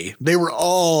suddenly they were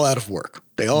all out of work.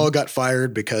 They all got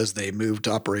fired because they moved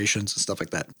to operations and stuff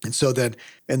like that. And so then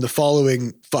in the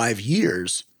following 5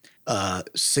 years,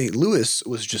 St. Louis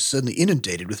was just suddenly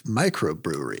inundated with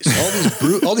microbreweries.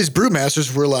 All these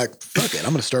brewmasters were like, fuck it,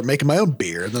 I'm going to start making my own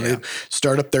beer. And then they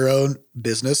start up their own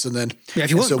business. And then if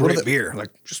you want great beer, like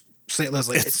just St. Louis,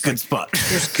 like, It's a good spot.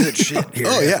 there's good shit here.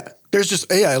 Oh yeah. There's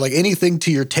just like anything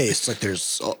to your taste. Like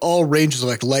there's all ranges of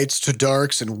like lights to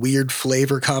darks and weird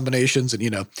flavor combinations,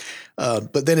 and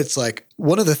but then it's like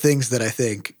one of the things that I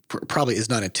think probably is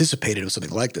not anticipated with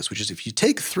something like this, which is if you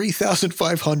take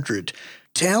 3,500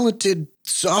 talented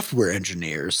software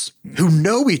engineers who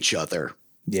know each other.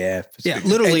 Yeah. Yeah,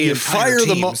 literally, And you entire fire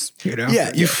them all. teams, you know?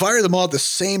 Yeah, you fire them all at the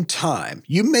same time.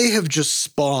 You may have just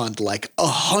spawned like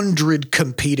 100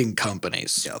 competing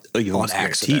companies Oh, you on almost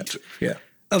accident. guaranteed. Yeah.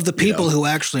 Of the people who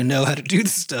actually know how to do the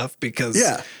stuff, because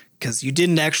Yeah. because you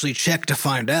didn't actually check to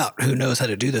find out who knows how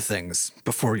to do the things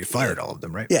before you fired all of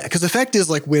them, right? Yeah, because the fact is,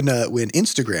 like when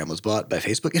Instagram was bought by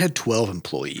Facebook, it had 12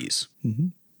 employees,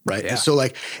 right? Yeah. And so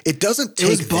like it doesn't take It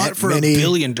was bought that for many. $1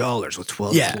 billion with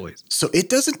 12 Yeah, employees. so it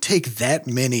doesn't take that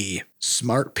many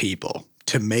smart people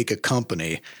to make a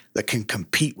company that can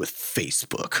compete with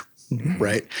Facebook,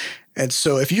 right? And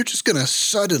so if you're just going to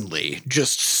suddenly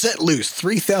just set loose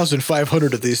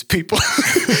 3,500 of these people,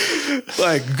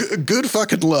 like good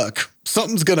fucking luck.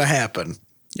 Something's going to happen.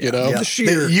 You know, The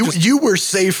sheer- you were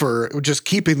safer just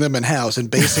keeping them in house and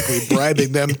basically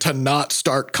bribing them to not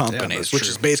start companies, that's which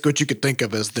true. is basically what you could think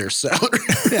of as their salary.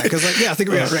 Yeah, because think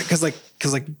about it, right? Because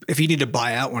like if you need to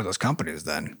buy out one of those companies,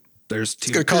 then there's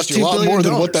It's going to cost you a lot more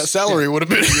than what that salary would have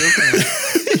been.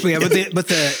 Yeah,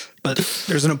 but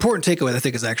there's an important takeaway that I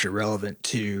think is actually relevant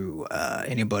to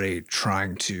anybody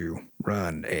trying to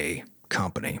run a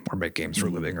company or make games for a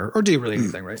living or do really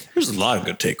anything, right? There's a lot of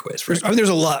good takeaways. I mean, there's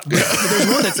a lot, but there's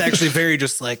one that's actually very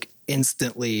just like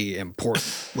instantly important,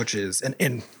 which is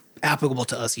and applicable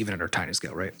to us even at our tiny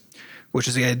scale, right? Which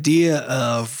is the idea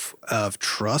of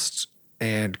trust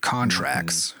and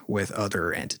contracts with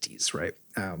other entities, right?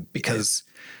 Because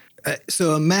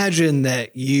so imagine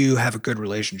that you have a good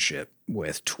relationship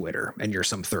with Twitter and you're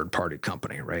some third party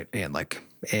company, right?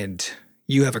 And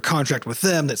you have a contract with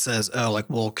them that says, oh, like,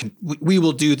 well, we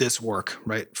will do this work,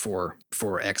 right, for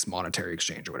X monetary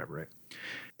exchange or whatever, right?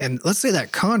 And let's say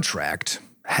that contract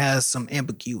has some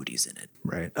ambiguities in it,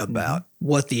 right, about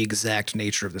what the exact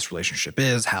nature of this relationship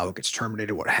is, how it gets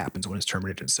terminated, what happens when it's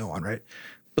terminated, and so on, right?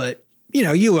 But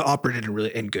you operated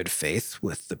in good faith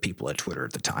with the people at Twitter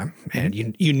at the time, and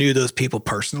you knew those people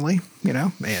personally,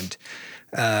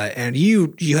 and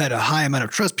you had a high amount of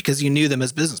trust because you knew them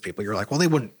as business people. You're like, well, they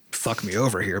wouldn't fuck me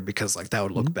over here because like that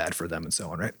would look bad for them and so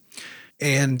on, right?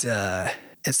 And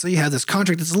so you have this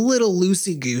contract that's a little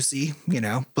loosey goosey, but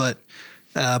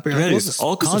you're like, well, all this is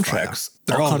fine contracts,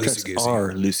 now. They're all all contracts loosey-goosey.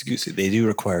 are loosey goosey. They do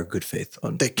require good faith.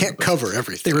 They can't cover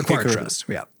everything. They require cover trust.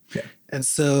 Yeah. Yeah. And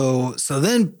so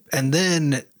then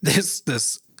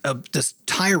this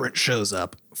tyrant shows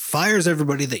up, fires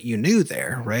everybody that you knew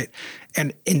there, right?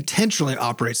 And intentionally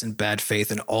operates in bad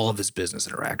faith in all of his business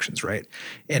interactions, right?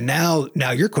 And now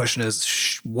your question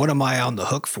is, what am I on the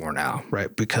hook for now,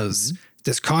 right? Because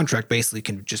this contract basically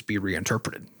can just be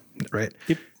reinterpreted, right?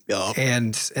 Yep.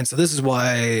 And so this is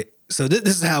why. So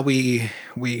this is how we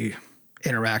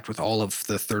interact with all of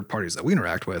the third parties that we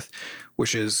interact with,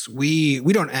 which is we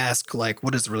don't ask like,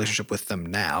 what is the relationship with them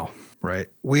now, right?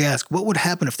 We ask, what would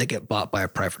happen if they get bought by a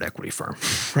private equity firm,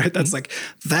 right? That's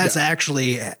that's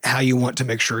actually how you want to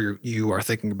make sure you are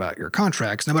thinking about your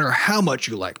contracts, no matter how much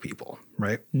you like people,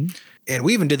 right? And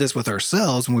we even did this with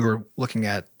ourselves when we were looking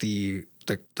at the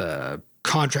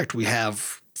contract we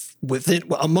have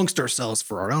amongst ourselves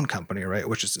for our own company, right?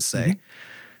 Which is to say,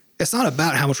 it's not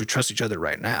about how much we trust each other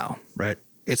right now, right?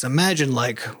 It's imagine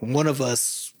like one of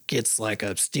us gets like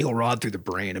a steel rod through the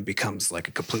brain and becomes like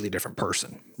a completely different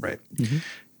person, right?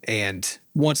 And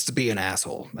wants to be an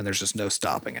asshole and there's just no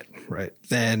stopping it, right?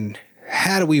 Then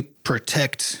how do we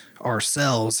protect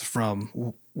ourselves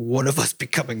from one of us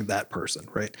becoming that person,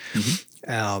 right?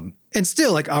 And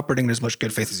still like operating in as much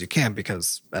good faith as you can,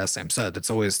 because as Sam said,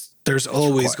 there's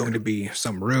always going to be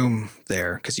some room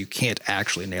there because you can't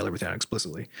actually nail everything out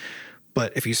explicitly.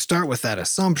 But if you start with that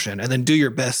assumption and then do your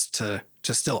best to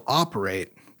still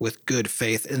operate with good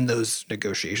faith in those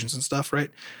negotiations and stuff,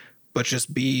 right? But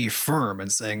just be firm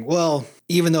and saying, well,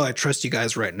 even though I trust you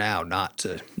guys right now not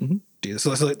to do this.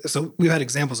 So we've had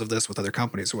examples of this with other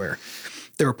companies where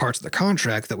there were parts of the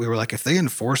contract that we were like, if they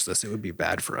enforce this, it would be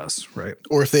bad for us, right?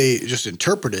 Or if they just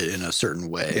interpret it in a certain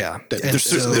way. Yeah. That And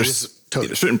there's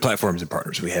Certain platforms and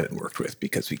partners we haven't worked with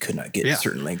because we could not get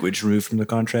certain language removed from the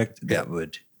contract that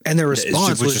would. And their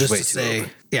response was just way to too say, over.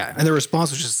 and their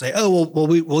response was just to say, oh, well,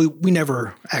 we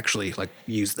never actually like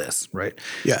use this, right?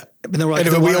 Yeah. And then we're like,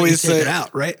 And then we why don't you always take say- it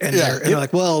out, right? And, Yeah. they're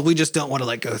like, well, we just don't want to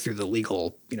like go through the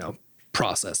legal,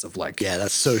 process of like, Yeah,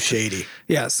 that's so shady.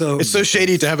 yeah. So It's so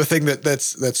shady to have a thing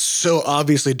that's so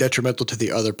obviously detrimental to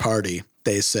the other party.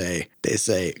 They say,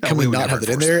 can we we would not never have it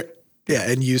in enforce there? Yeah,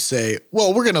 and you say,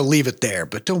 well, we're going to leave it there,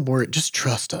 but don't worry. Just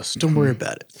trust us. Don't worry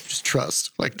about it. Just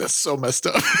trust. Like, that's so messed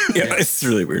up. Yeah, it's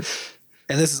really weird.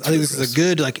 And I think this is a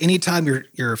good, like, anytime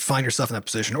you're find yourself in that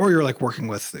position, or you're like working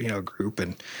with, a group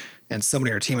and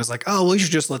somebody on your team is like, oh, well, you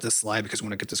should just let this slide because we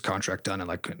want to get this contract done. And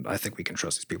like, I think we can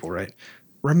trust these people, right?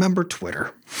 Remember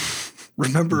Twitter.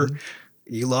 Remember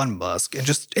Elon Musk, and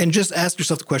just ask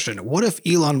yourself the question: what if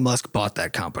Elon Musk bought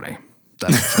that company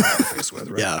that I'm faced with?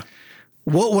 Right? Yeah.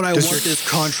 What would I want this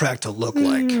contract to look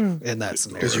like in that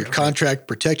scenario? Is your contract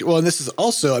protected? Well, and this is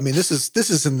also, I mean, this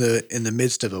is in the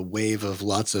midst of a wave of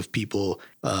lots of people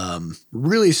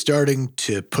really starting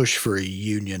to push for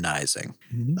unionizing.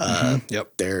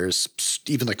 Yep. There's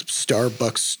even like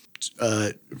Starbucks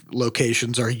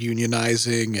locations are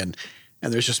unionizing, and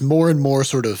there's just more and more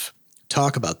sort of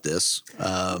talk about this.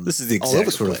 This is the all over exact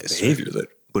the sort of place, behavior that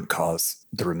would cause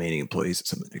the remaining employees at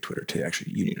something like Twitter to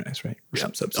actually unionize, right? Or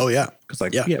some subset. Oh yeah, Because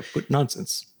but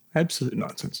nonsense, absolute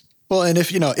nonsense. Well, and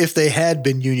if they had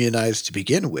been unionized to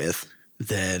begin with,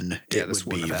 then it this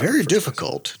would be wouldn't have happened very in the first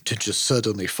difficult to just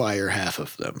suddenly fire half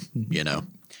of them.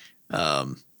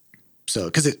 So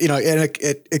because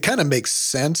it kind of makes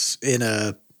sense in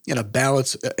a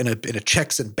balance in a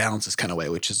checks and balances kind of way,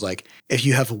 which is like if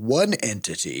you have one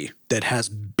entity that has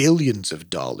billions of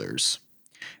dollars,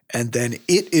 and then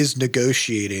it is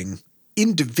negotiating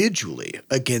individually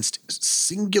against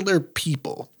singular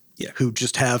people who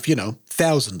just have,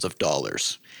 thousands of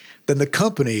dollars, then the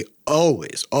company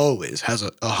always has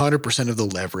 100% of the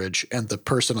leverage, and the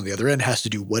person on the other end has to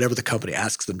do whatever the company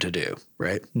asks them to do,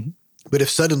 right? But if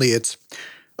suddenly it's,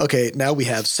 okay, now we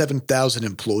have 7,000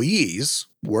 employees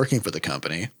working for the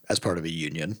company as part of a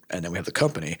union, and then we have the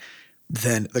company,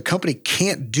 then the company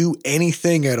can't do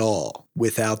anything at all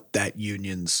without that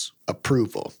union's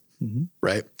approval,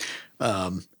 right?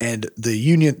 And the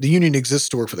union exists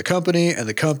to work for the company, and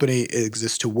the company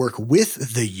exists to work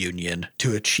with the union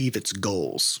to achieve its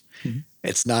goals.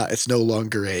 It's no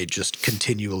longer a just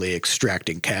continually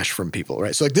extracting cash from people,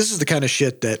 right? So like this is the kind of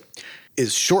shit that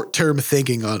is short-term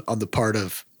thinking on the part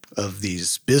of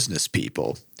these business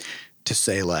people to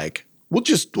say like, we'll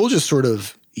just sort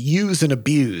of use and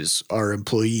abuse our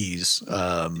employees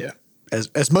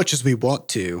as much as we want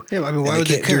to. Yeah, I mean, why would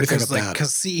they care? Because about it.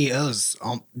 because CEOs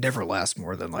never last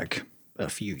more than like a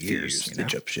few years. They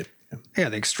jump ship. Yeah,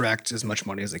 they extract as much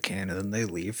money as they can and then they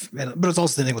leave. But it's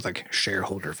also the thing with like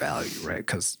shareholder value, right?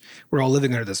 Because we're all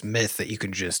living under this myth that you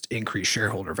can just increase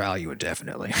shareholder value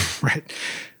indefinitely, right?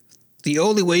 The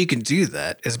only way you can do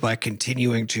that is by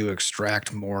continuing to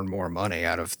extract more and more money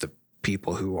out of the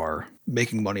people who are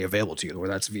making money available to you,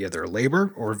 whether that's via their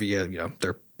labor or via,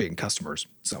 their being customers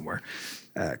somewhere.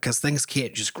 Because things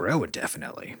can't just grow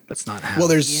indefinitely. That's not how. Well,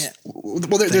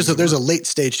 there's a late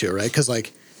stage to it, right? Because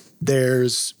like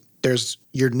there's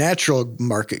your natural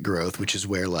market growth, which is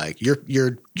where like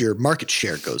your market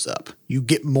share goes up. You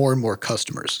get more and more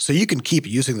customers, so you can keep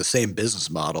using the same business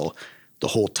model the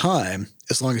whole time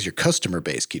as long as your customer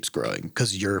base keeps growing,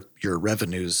 because your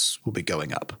revenues will be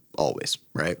going up always,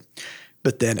 right?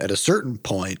 But then at a certain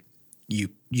point, you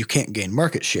can't gain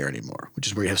market share anymore, which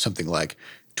is where you have something like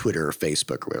Twitter or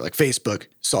Facebook, where like Facebook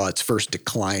saw its first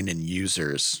decline in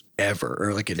users ever,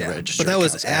 or like in registered. But that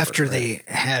was after they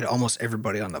had almost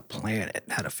everybody on the planet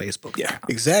had a Facebook account.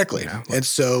 Exactly. And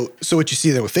so what you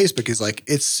see there with Facebook is like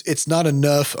it's not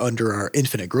enough under our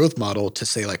infinite growth model to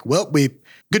say like, well,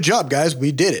 good job, guys,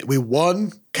 we did it. We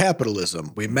won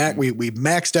capitalism. We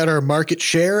maxed out our market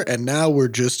share, and now we're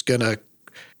just gonna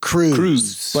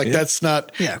cruise. Like that's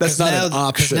not an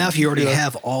option. Because now if you already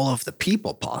have all of the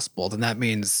people possible, then that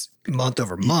means month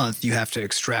over month you have to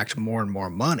extract more and more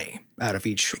money out of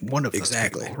each one of those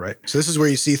people, right? So this is where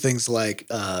you see things like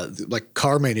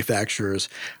car manufacturers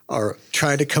are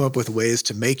trying to come up with ways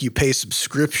to make you pay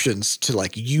subscriptions to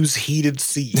like use heated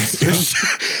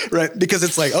seats, right? Because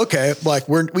it's like, okay, like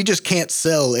we just can't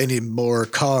sell any more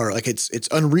car. Like it's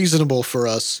unreasonable for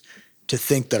us to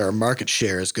think that our market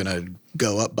share is going to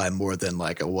go up by more than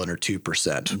like a 1 or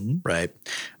 2%, right?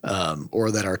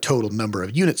 Or that our total number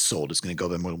of units sold is going to go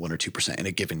up by more than 1 or 2% in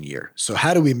a given year. So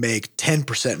how do we make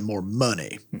 10% more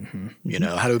money?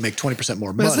 How do we make 20%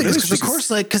 more money? Of course,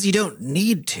 because you don't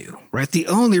need to, right?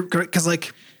 Because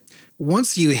like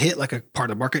once you hit like a part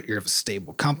of the market, you have a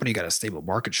stable company, you got a stable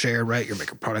market share, right? You're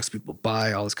making products people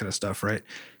buy, all this kind of stuff, right?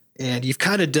 And you've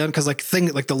kind of done, because like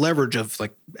the leverage of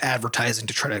like advertising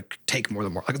to try to take more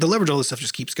than more, like the leverage, all this stuff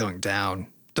just keeps going down.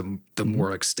 The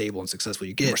more like stable and successful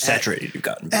you get, the more saturated you've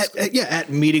gotten. At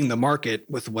meeting the market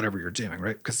with whatever you're doing,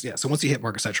 right? Because so once you hit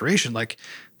market saturation, like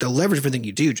the leverage of everything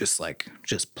you do just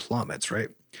plummets, right?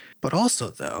 But also,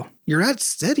 though, you're at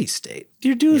steady state.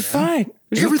 You're doing fine.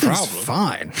 There's Everything's no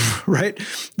problem. fine, right?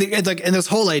 And this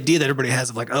whole idea that everybody has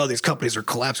of like, oh, these companies are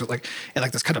collapsing, and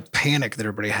like this kind of panic that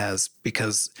everybody has,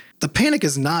 because the panic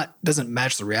doesn't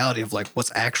match the reality of like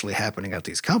what's actually happening at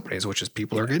these companies, which is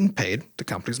people are getting paid, the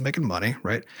company's making money,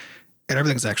 right? And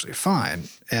everything's actually fine.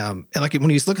 And like when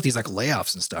you look at these like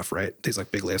layoffs and stuff, right? These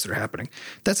like big layoffs that are happening,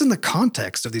 that's in the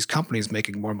context of these companies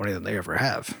making more money than they ever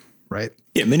have, right?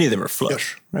 Yeah, many of them are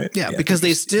flush, right? Yeah, because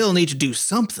they still need to do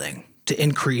something to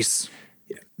increase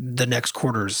the next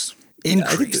quarter's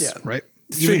increase, right?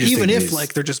 Even if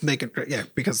like they're just making,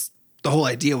 because the whole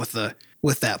idea with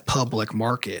that public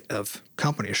market of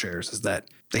company shares is that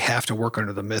they have to work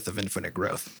under the myth of infinite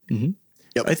growth. Mm-hmm.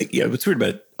 Yep. I think what's weird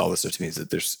about all this stuff to me is that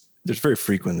there's very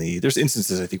frequently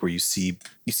instances I think where you see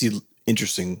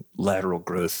interesting lateral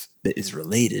growth that is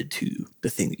related to the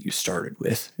thing that you started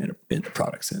with in the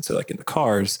product sense. So like in the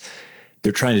cars,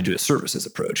 they're trying to do a services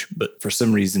approach, but for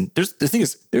some reason, there's a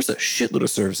shitload of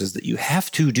services that you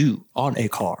have to do on a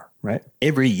car, right?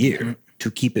 Every year to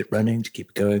keep it running, to keep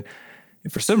it going.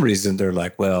 And for some reason, they're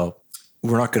like, well,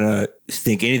 we're not going to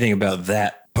think anything about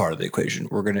that part of the equation.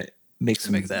 We're going to make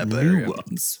that new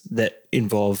ones that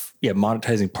involve,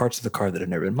 monetizing parts of the car that have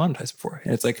never been monetized before.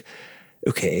 And it's like,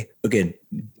 okay, again,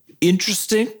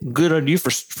 interesting, good on you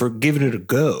for giving it a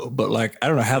go, but like I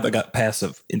don't know how that got past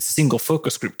in single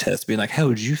focus group test being like, how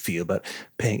would you feel about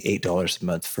paying $8 a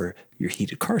month for your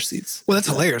heated car seats? Well, that's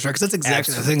hilarious, right? Because that's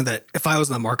exactly the thing that if I was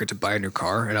in the market to buy a new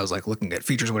car and I was like looking at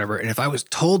features or whatever, and if I was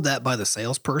told that by the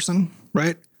salesperson,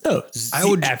 right? No, I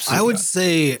would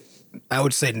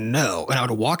say no, and I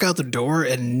would walk out the door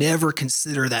and never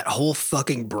consider that whole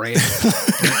fucking brand.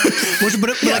 but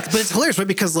it's hilarious, right?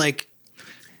 Because like.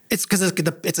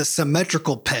 It's a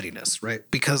symmetrical pettiness, right?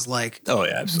 Because like,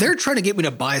 they're trying to get me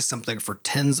to buy something for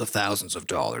tens of thousands of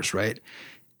dollars, right?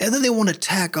 And then they want to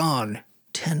tack on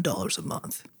 $10 a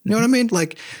month. You know what I mean?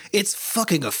 Like, it's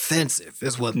fucking offensive,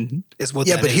 is what.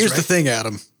 Yeah, but here's the thing,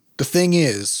 Adam. The thing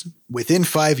is, within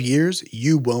 5 years,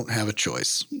 you won't have a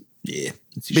choice. Yeah,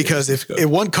 because if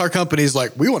one car company is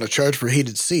like, we want to charge for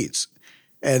heated seats,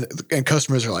 and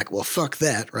customers are like, well, fuck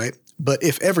that, right? But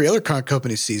if every other car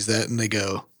company sees that and they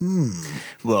go,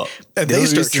 well, and they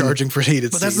start charging for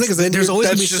heated seats. But that's the thing, is there's always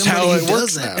going to be somebody who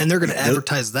does that, now. and they're going to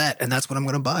advertise that, and that's what I'm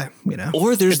going to buy. You know,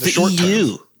 or there's the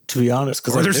EU. To be honest,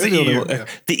 because there's the EU.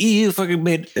 The EU fucking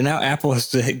made, and now Apple has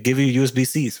to give you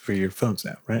USB-Cs for your phones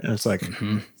now, right? And it's like,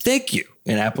 thank you.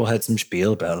 And Apple had some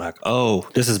spiel about like, oh,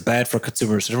 this is bad for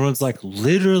consumers. And everyone's like,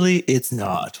 literally, it's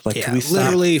not. Like, can we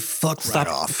literally fuck right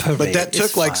off? But that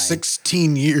took like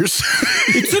 16 years.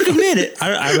 It took a minute.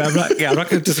 I'm not going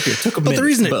to disagree. It took a minute. But the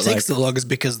reason it takes so long is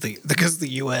because the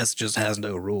US just has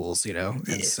no rules, you know,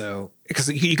 and so because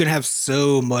you can have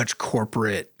so much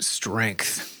corporate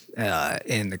strength.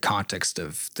 In the context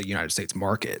of the United States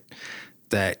market,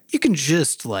 that you can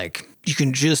just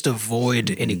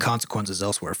avoid any consequences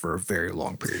elsewhere for a very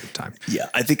long period of time. Yeah,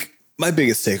 I think my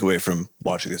biggest takeaway from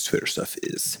watching this Twitter stuff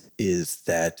is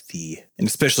that and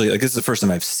especially like this is the first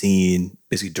time I've seen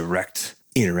basically direct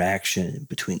interaction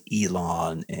between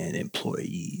Elon and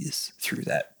employees through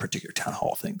that particular town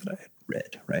hall thing that I had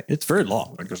read. Right, it's very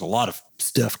long. Like there's a lot of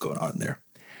stuff going on in there.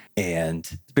 And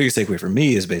the biggest takeaway for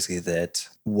me is basically that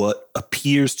what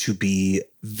appears to be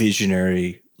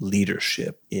visionary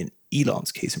leadership in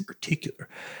Elon's case in particular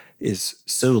is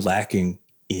so lacking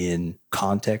in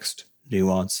context,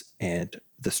 nuance, and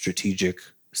the strategic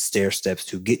stair steps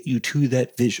to get you to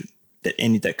that vision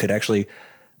that could actually,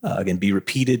 again, be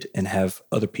repeated and have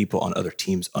other people on other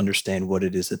teams understand what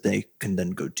it is that they can then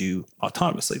go do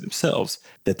autonomously themselves.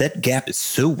 That gap is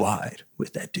so wide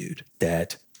with that dude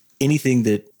that anything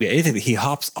that he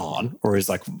hops on or is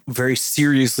like very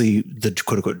seriously the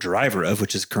quote unquote driver of,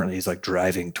 which is currently he's like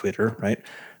driving Twitter, right?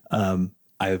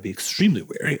 I would be extremely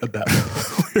wary about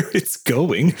where it's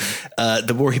going.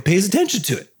 The more he pays attention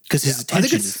to it, because his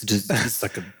attention is just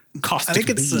like a caustic. I think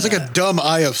it's like a dumb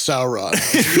eye of Sauron. I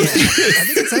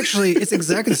think it's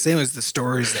exactly the same as the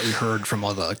stories that we heard from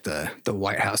all the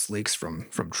White House leaks from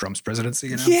Trump's presidency.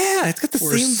 You know? Yeah, it's got the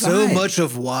same vibe. So much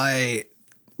of why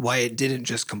it didn't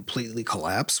just completely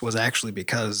collapse was actually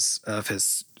because of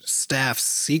his staff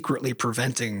secretly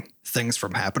preventing things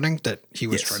from happening that he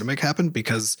was trying to make happen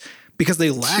because they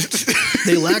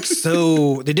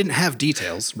didn't have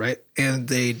details, right? And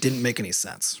they didn't make any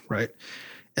sense, right?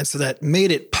 And so that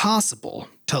made it possible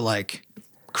to like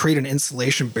create an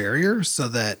insulation barrier so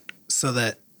that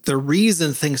the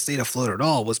reason things stayed afloat at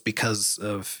all was because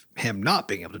of him not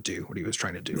being able to do what he was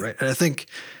trying to do, right? And I think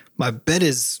My bet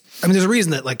is, I mean, there's a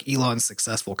reason that like Elon's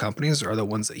successful companies are the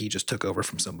ones that he just took over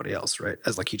from somebody else, right?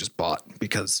 As like he just bought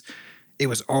because it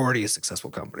was already a successful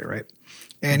company, right?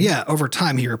 And yeah, over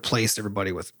time he replaced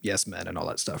everybody with yes men and all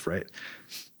that stuff, right?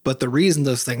 But the reason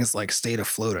those things like stayed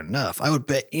afloat enough, I would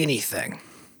bet anything.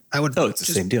 I would it's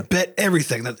the same deal. bet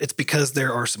everything that it's because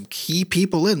there are some key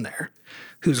people in there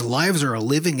whose lives are a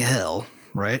living hell,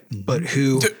 right? But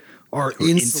who are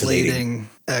insulating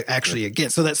actually again.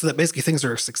 So that basically things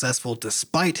are successful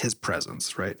despite his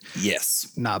presence, right?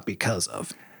 Yes. Not because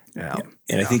of. And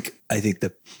I think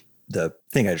the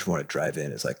thing I just want to drive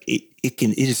in is like it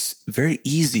is very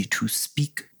easy to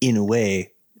speak in a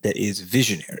way that is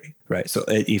visionary, right? So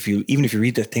even if you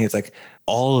read the thing, it's like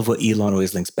all of what Elon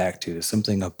always links back to is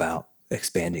something about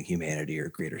expanding humanity or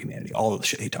greater humanity. All of the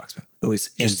shit he talks about always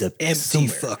ends up empty somewhere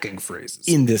fucking phrases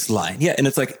in this line. Yeah, and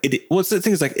it's like the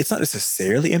thing is like it's not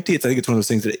necessarily empty. I think it's one of those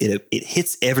things that it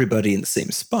hits everybody in the same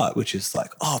spot, which is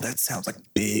like, oh, that sounds like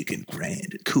big and grand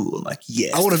and cool. And like,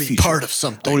 yes, I want to be part of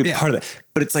something. I want to be part of that.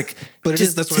 But it's like, but it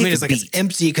is. That's what I mean. It's like it's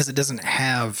empty because it doesn't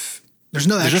have. There's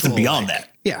nothing beyond like, that.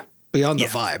 Yeah, beyond the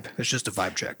vibe. It's just a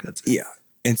vibe check. That's it. Yeah,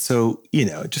 and so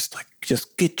just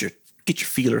get your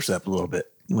feelers up a little bit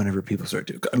whenever people start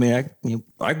to. I mean,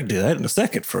 I could do that in a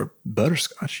second for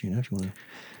butterscotch. If you want to.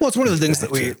 Well, it's one of the things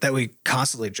that we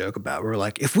constantly joke about. We're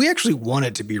like, if we actually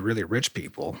wanted to be really rich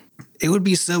people, it would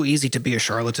be so easy to be a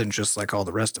charlatan just like all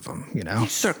the rest of them, You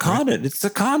start conning. It's a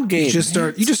con game. You just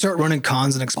start running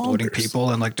cons and exploiting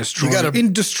people and like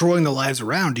destroying the lives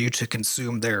around you to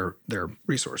consume their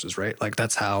resources, right? Like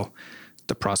that's how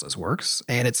the process works.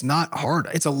 And it's not hard.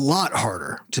 It's a lot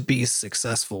harder to be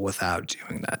successful without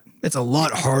doing that. It's a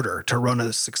lot harder to run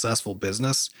a successful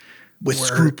business with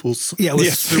scruples. Yeah,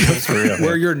 with scruples,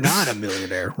 where you're not a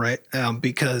millionaire, right?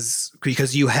 Because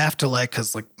you have to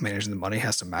because managing the money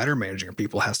has to matter, managing your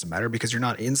people has to matter because you're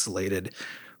not insulated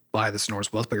by the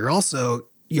Snor's wealth, but you're also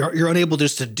you're unable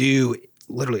just to do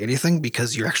literally anything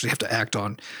because you actually have to act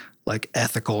on like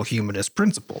ethical humanist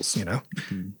principles,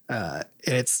 And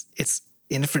it's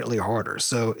infinitely harder.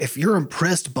 So if you're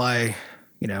impressed by,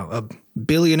 a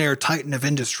billionaire titan of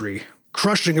industry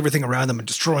crushing everything around them and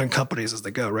destroying companies as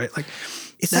they go, right? Like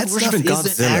that stuff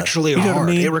isn't actually hard.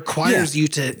 I mean? It requires you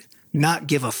to not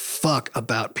give a fuck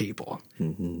about people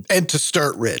and to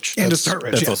start rich.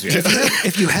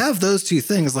 If you have those two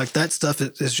things, like that stuff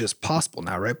is just possible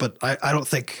now, right? But I don't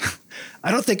think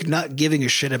not giving a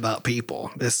shit about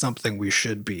people is something we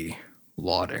should be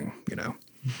lauding,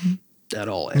 at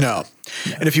all. No.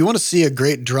 And if you want to see a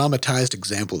great dramatized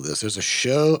example of this, there's a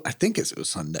show, I think it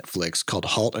was on Netflix, called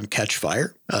Halt and Catch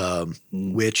Fire,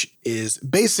 which is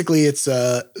basically it's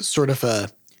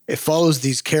it follows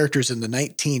these characters in the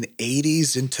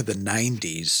 1980s into the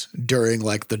 90s during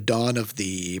like the dawn of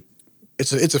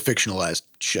it's a fictionalized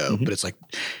show, but it's like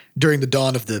during the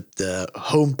dawn of the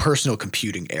home personal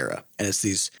computing era. And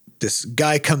it's this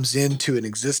guy comes into an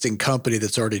existing company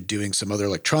that's already doing some other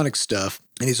electronic stuff,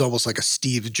 and he's almost like a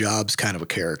Steve Jobs kind of a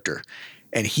character.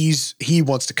 And he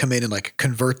wants to come in and like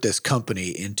convert this company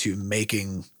into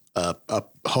making a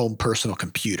home personal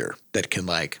computer that can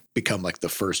like become like the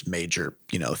first major,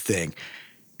 thing.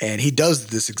 And he does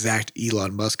this exact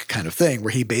Elon Musk kind of thing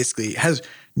where he basically has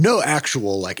no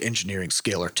actual like engineering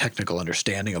skill or technical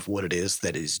understanding of what it is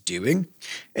that he's doing.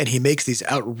 And he makes these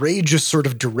outrageous sort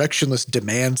of directionless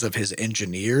demands of his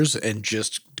engineers and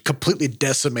just completely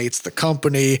decimates the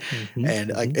company.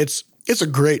 And like, it's a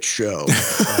great show.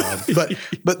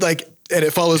 But like, and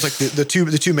it follows like the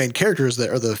two main characters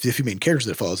that are the few main characters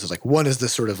that it follows is like, one is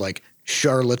this sort of like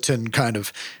charlatan kind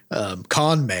of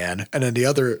con man. And then the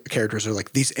other characters are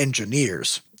like these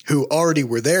engineers who already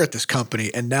were there at this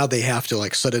company. And now they have to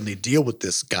like suddenly deal with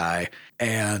this guy,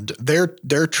 and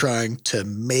they're trying to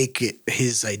make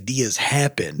his ideas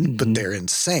happen, but they're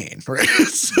insane. Right.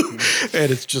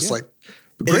 And it's just like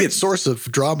a great source of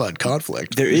drama and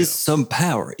conflict. There is some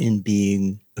power in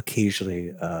being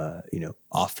occasionally,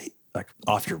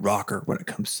 off your rocker when it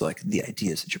comes to like the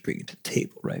ideas that you're bringing to the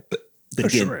table, right? But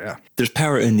again, there's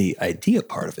power in the idea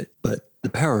part of it, but the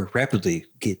power rapidly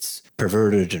gets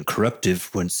perverted and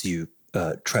corruptive once you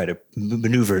try to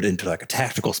maneuver it into like a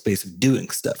tactical space of doing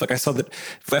stuff. Like I saw that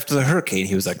after the hurricane,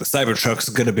 he was like, the Cybertruck's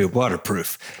going to be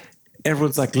waterproof.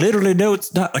 Everyone's like, literally, no,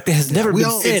 it's not. Like, it has never been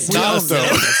said. It's not going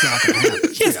to happen.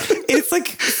 Yes. And it's like,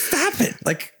 stop it.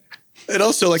 Like, and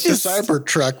also, like, the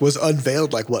Cybertruck was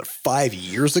unveiled, like, 5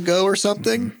 years ago or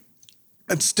something?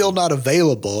 And still not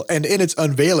available. And in its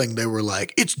unveiling, they were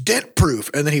like, it's dent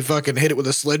proof. And then he fucking hit it with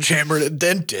a sledgehammer and it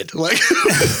dented. Like,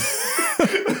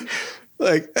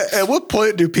 like, at what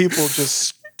point do people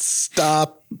just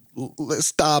stop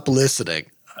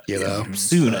listening? You know,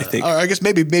 soon, I think. Or I guess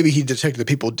maybe he detected that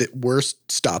people were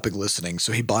stopping listening,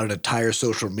 so he bought an entire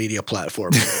social media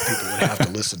platform so people would have to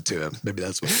listen to him. Maybe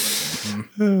that's what it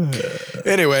was.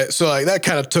 Anyway, so like that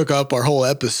kind of took up our whole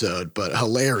episode, but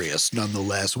hilarious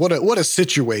nonetheless. What a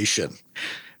situation.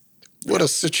 What a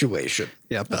situation.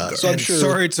 Yeah. So I'm sure.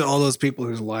 Sorry to all those people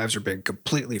whose lives are being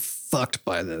completely fucked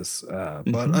by this.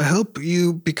 But I hope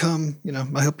you become,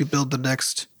 I hope you build the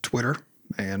next Twitter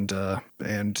and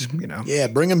Yeah,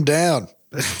 bring him down.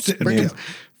 and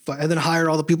then hire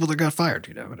all the people that got fired,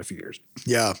 in a few years.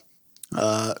 Yeah.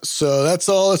 So that's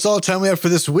all the time we have for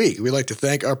this week. We'd like to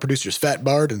thank our producers Fat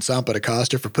Bard and Sampa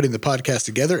DaCosta for putting the podcast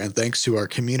together, and thanks to our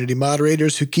community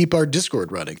moderators who keep our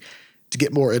Discord running. To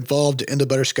get more involved in the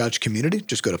Butterscotch community,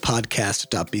 just go to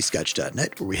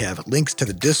podcast.bscotch.net, where we have links to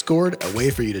the Discord, a way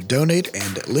for you to donate,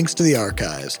 and links to the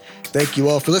archives. Thank you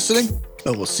all for listening,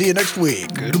 and we'll see you next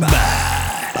week. Goodbye.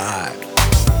 Bye.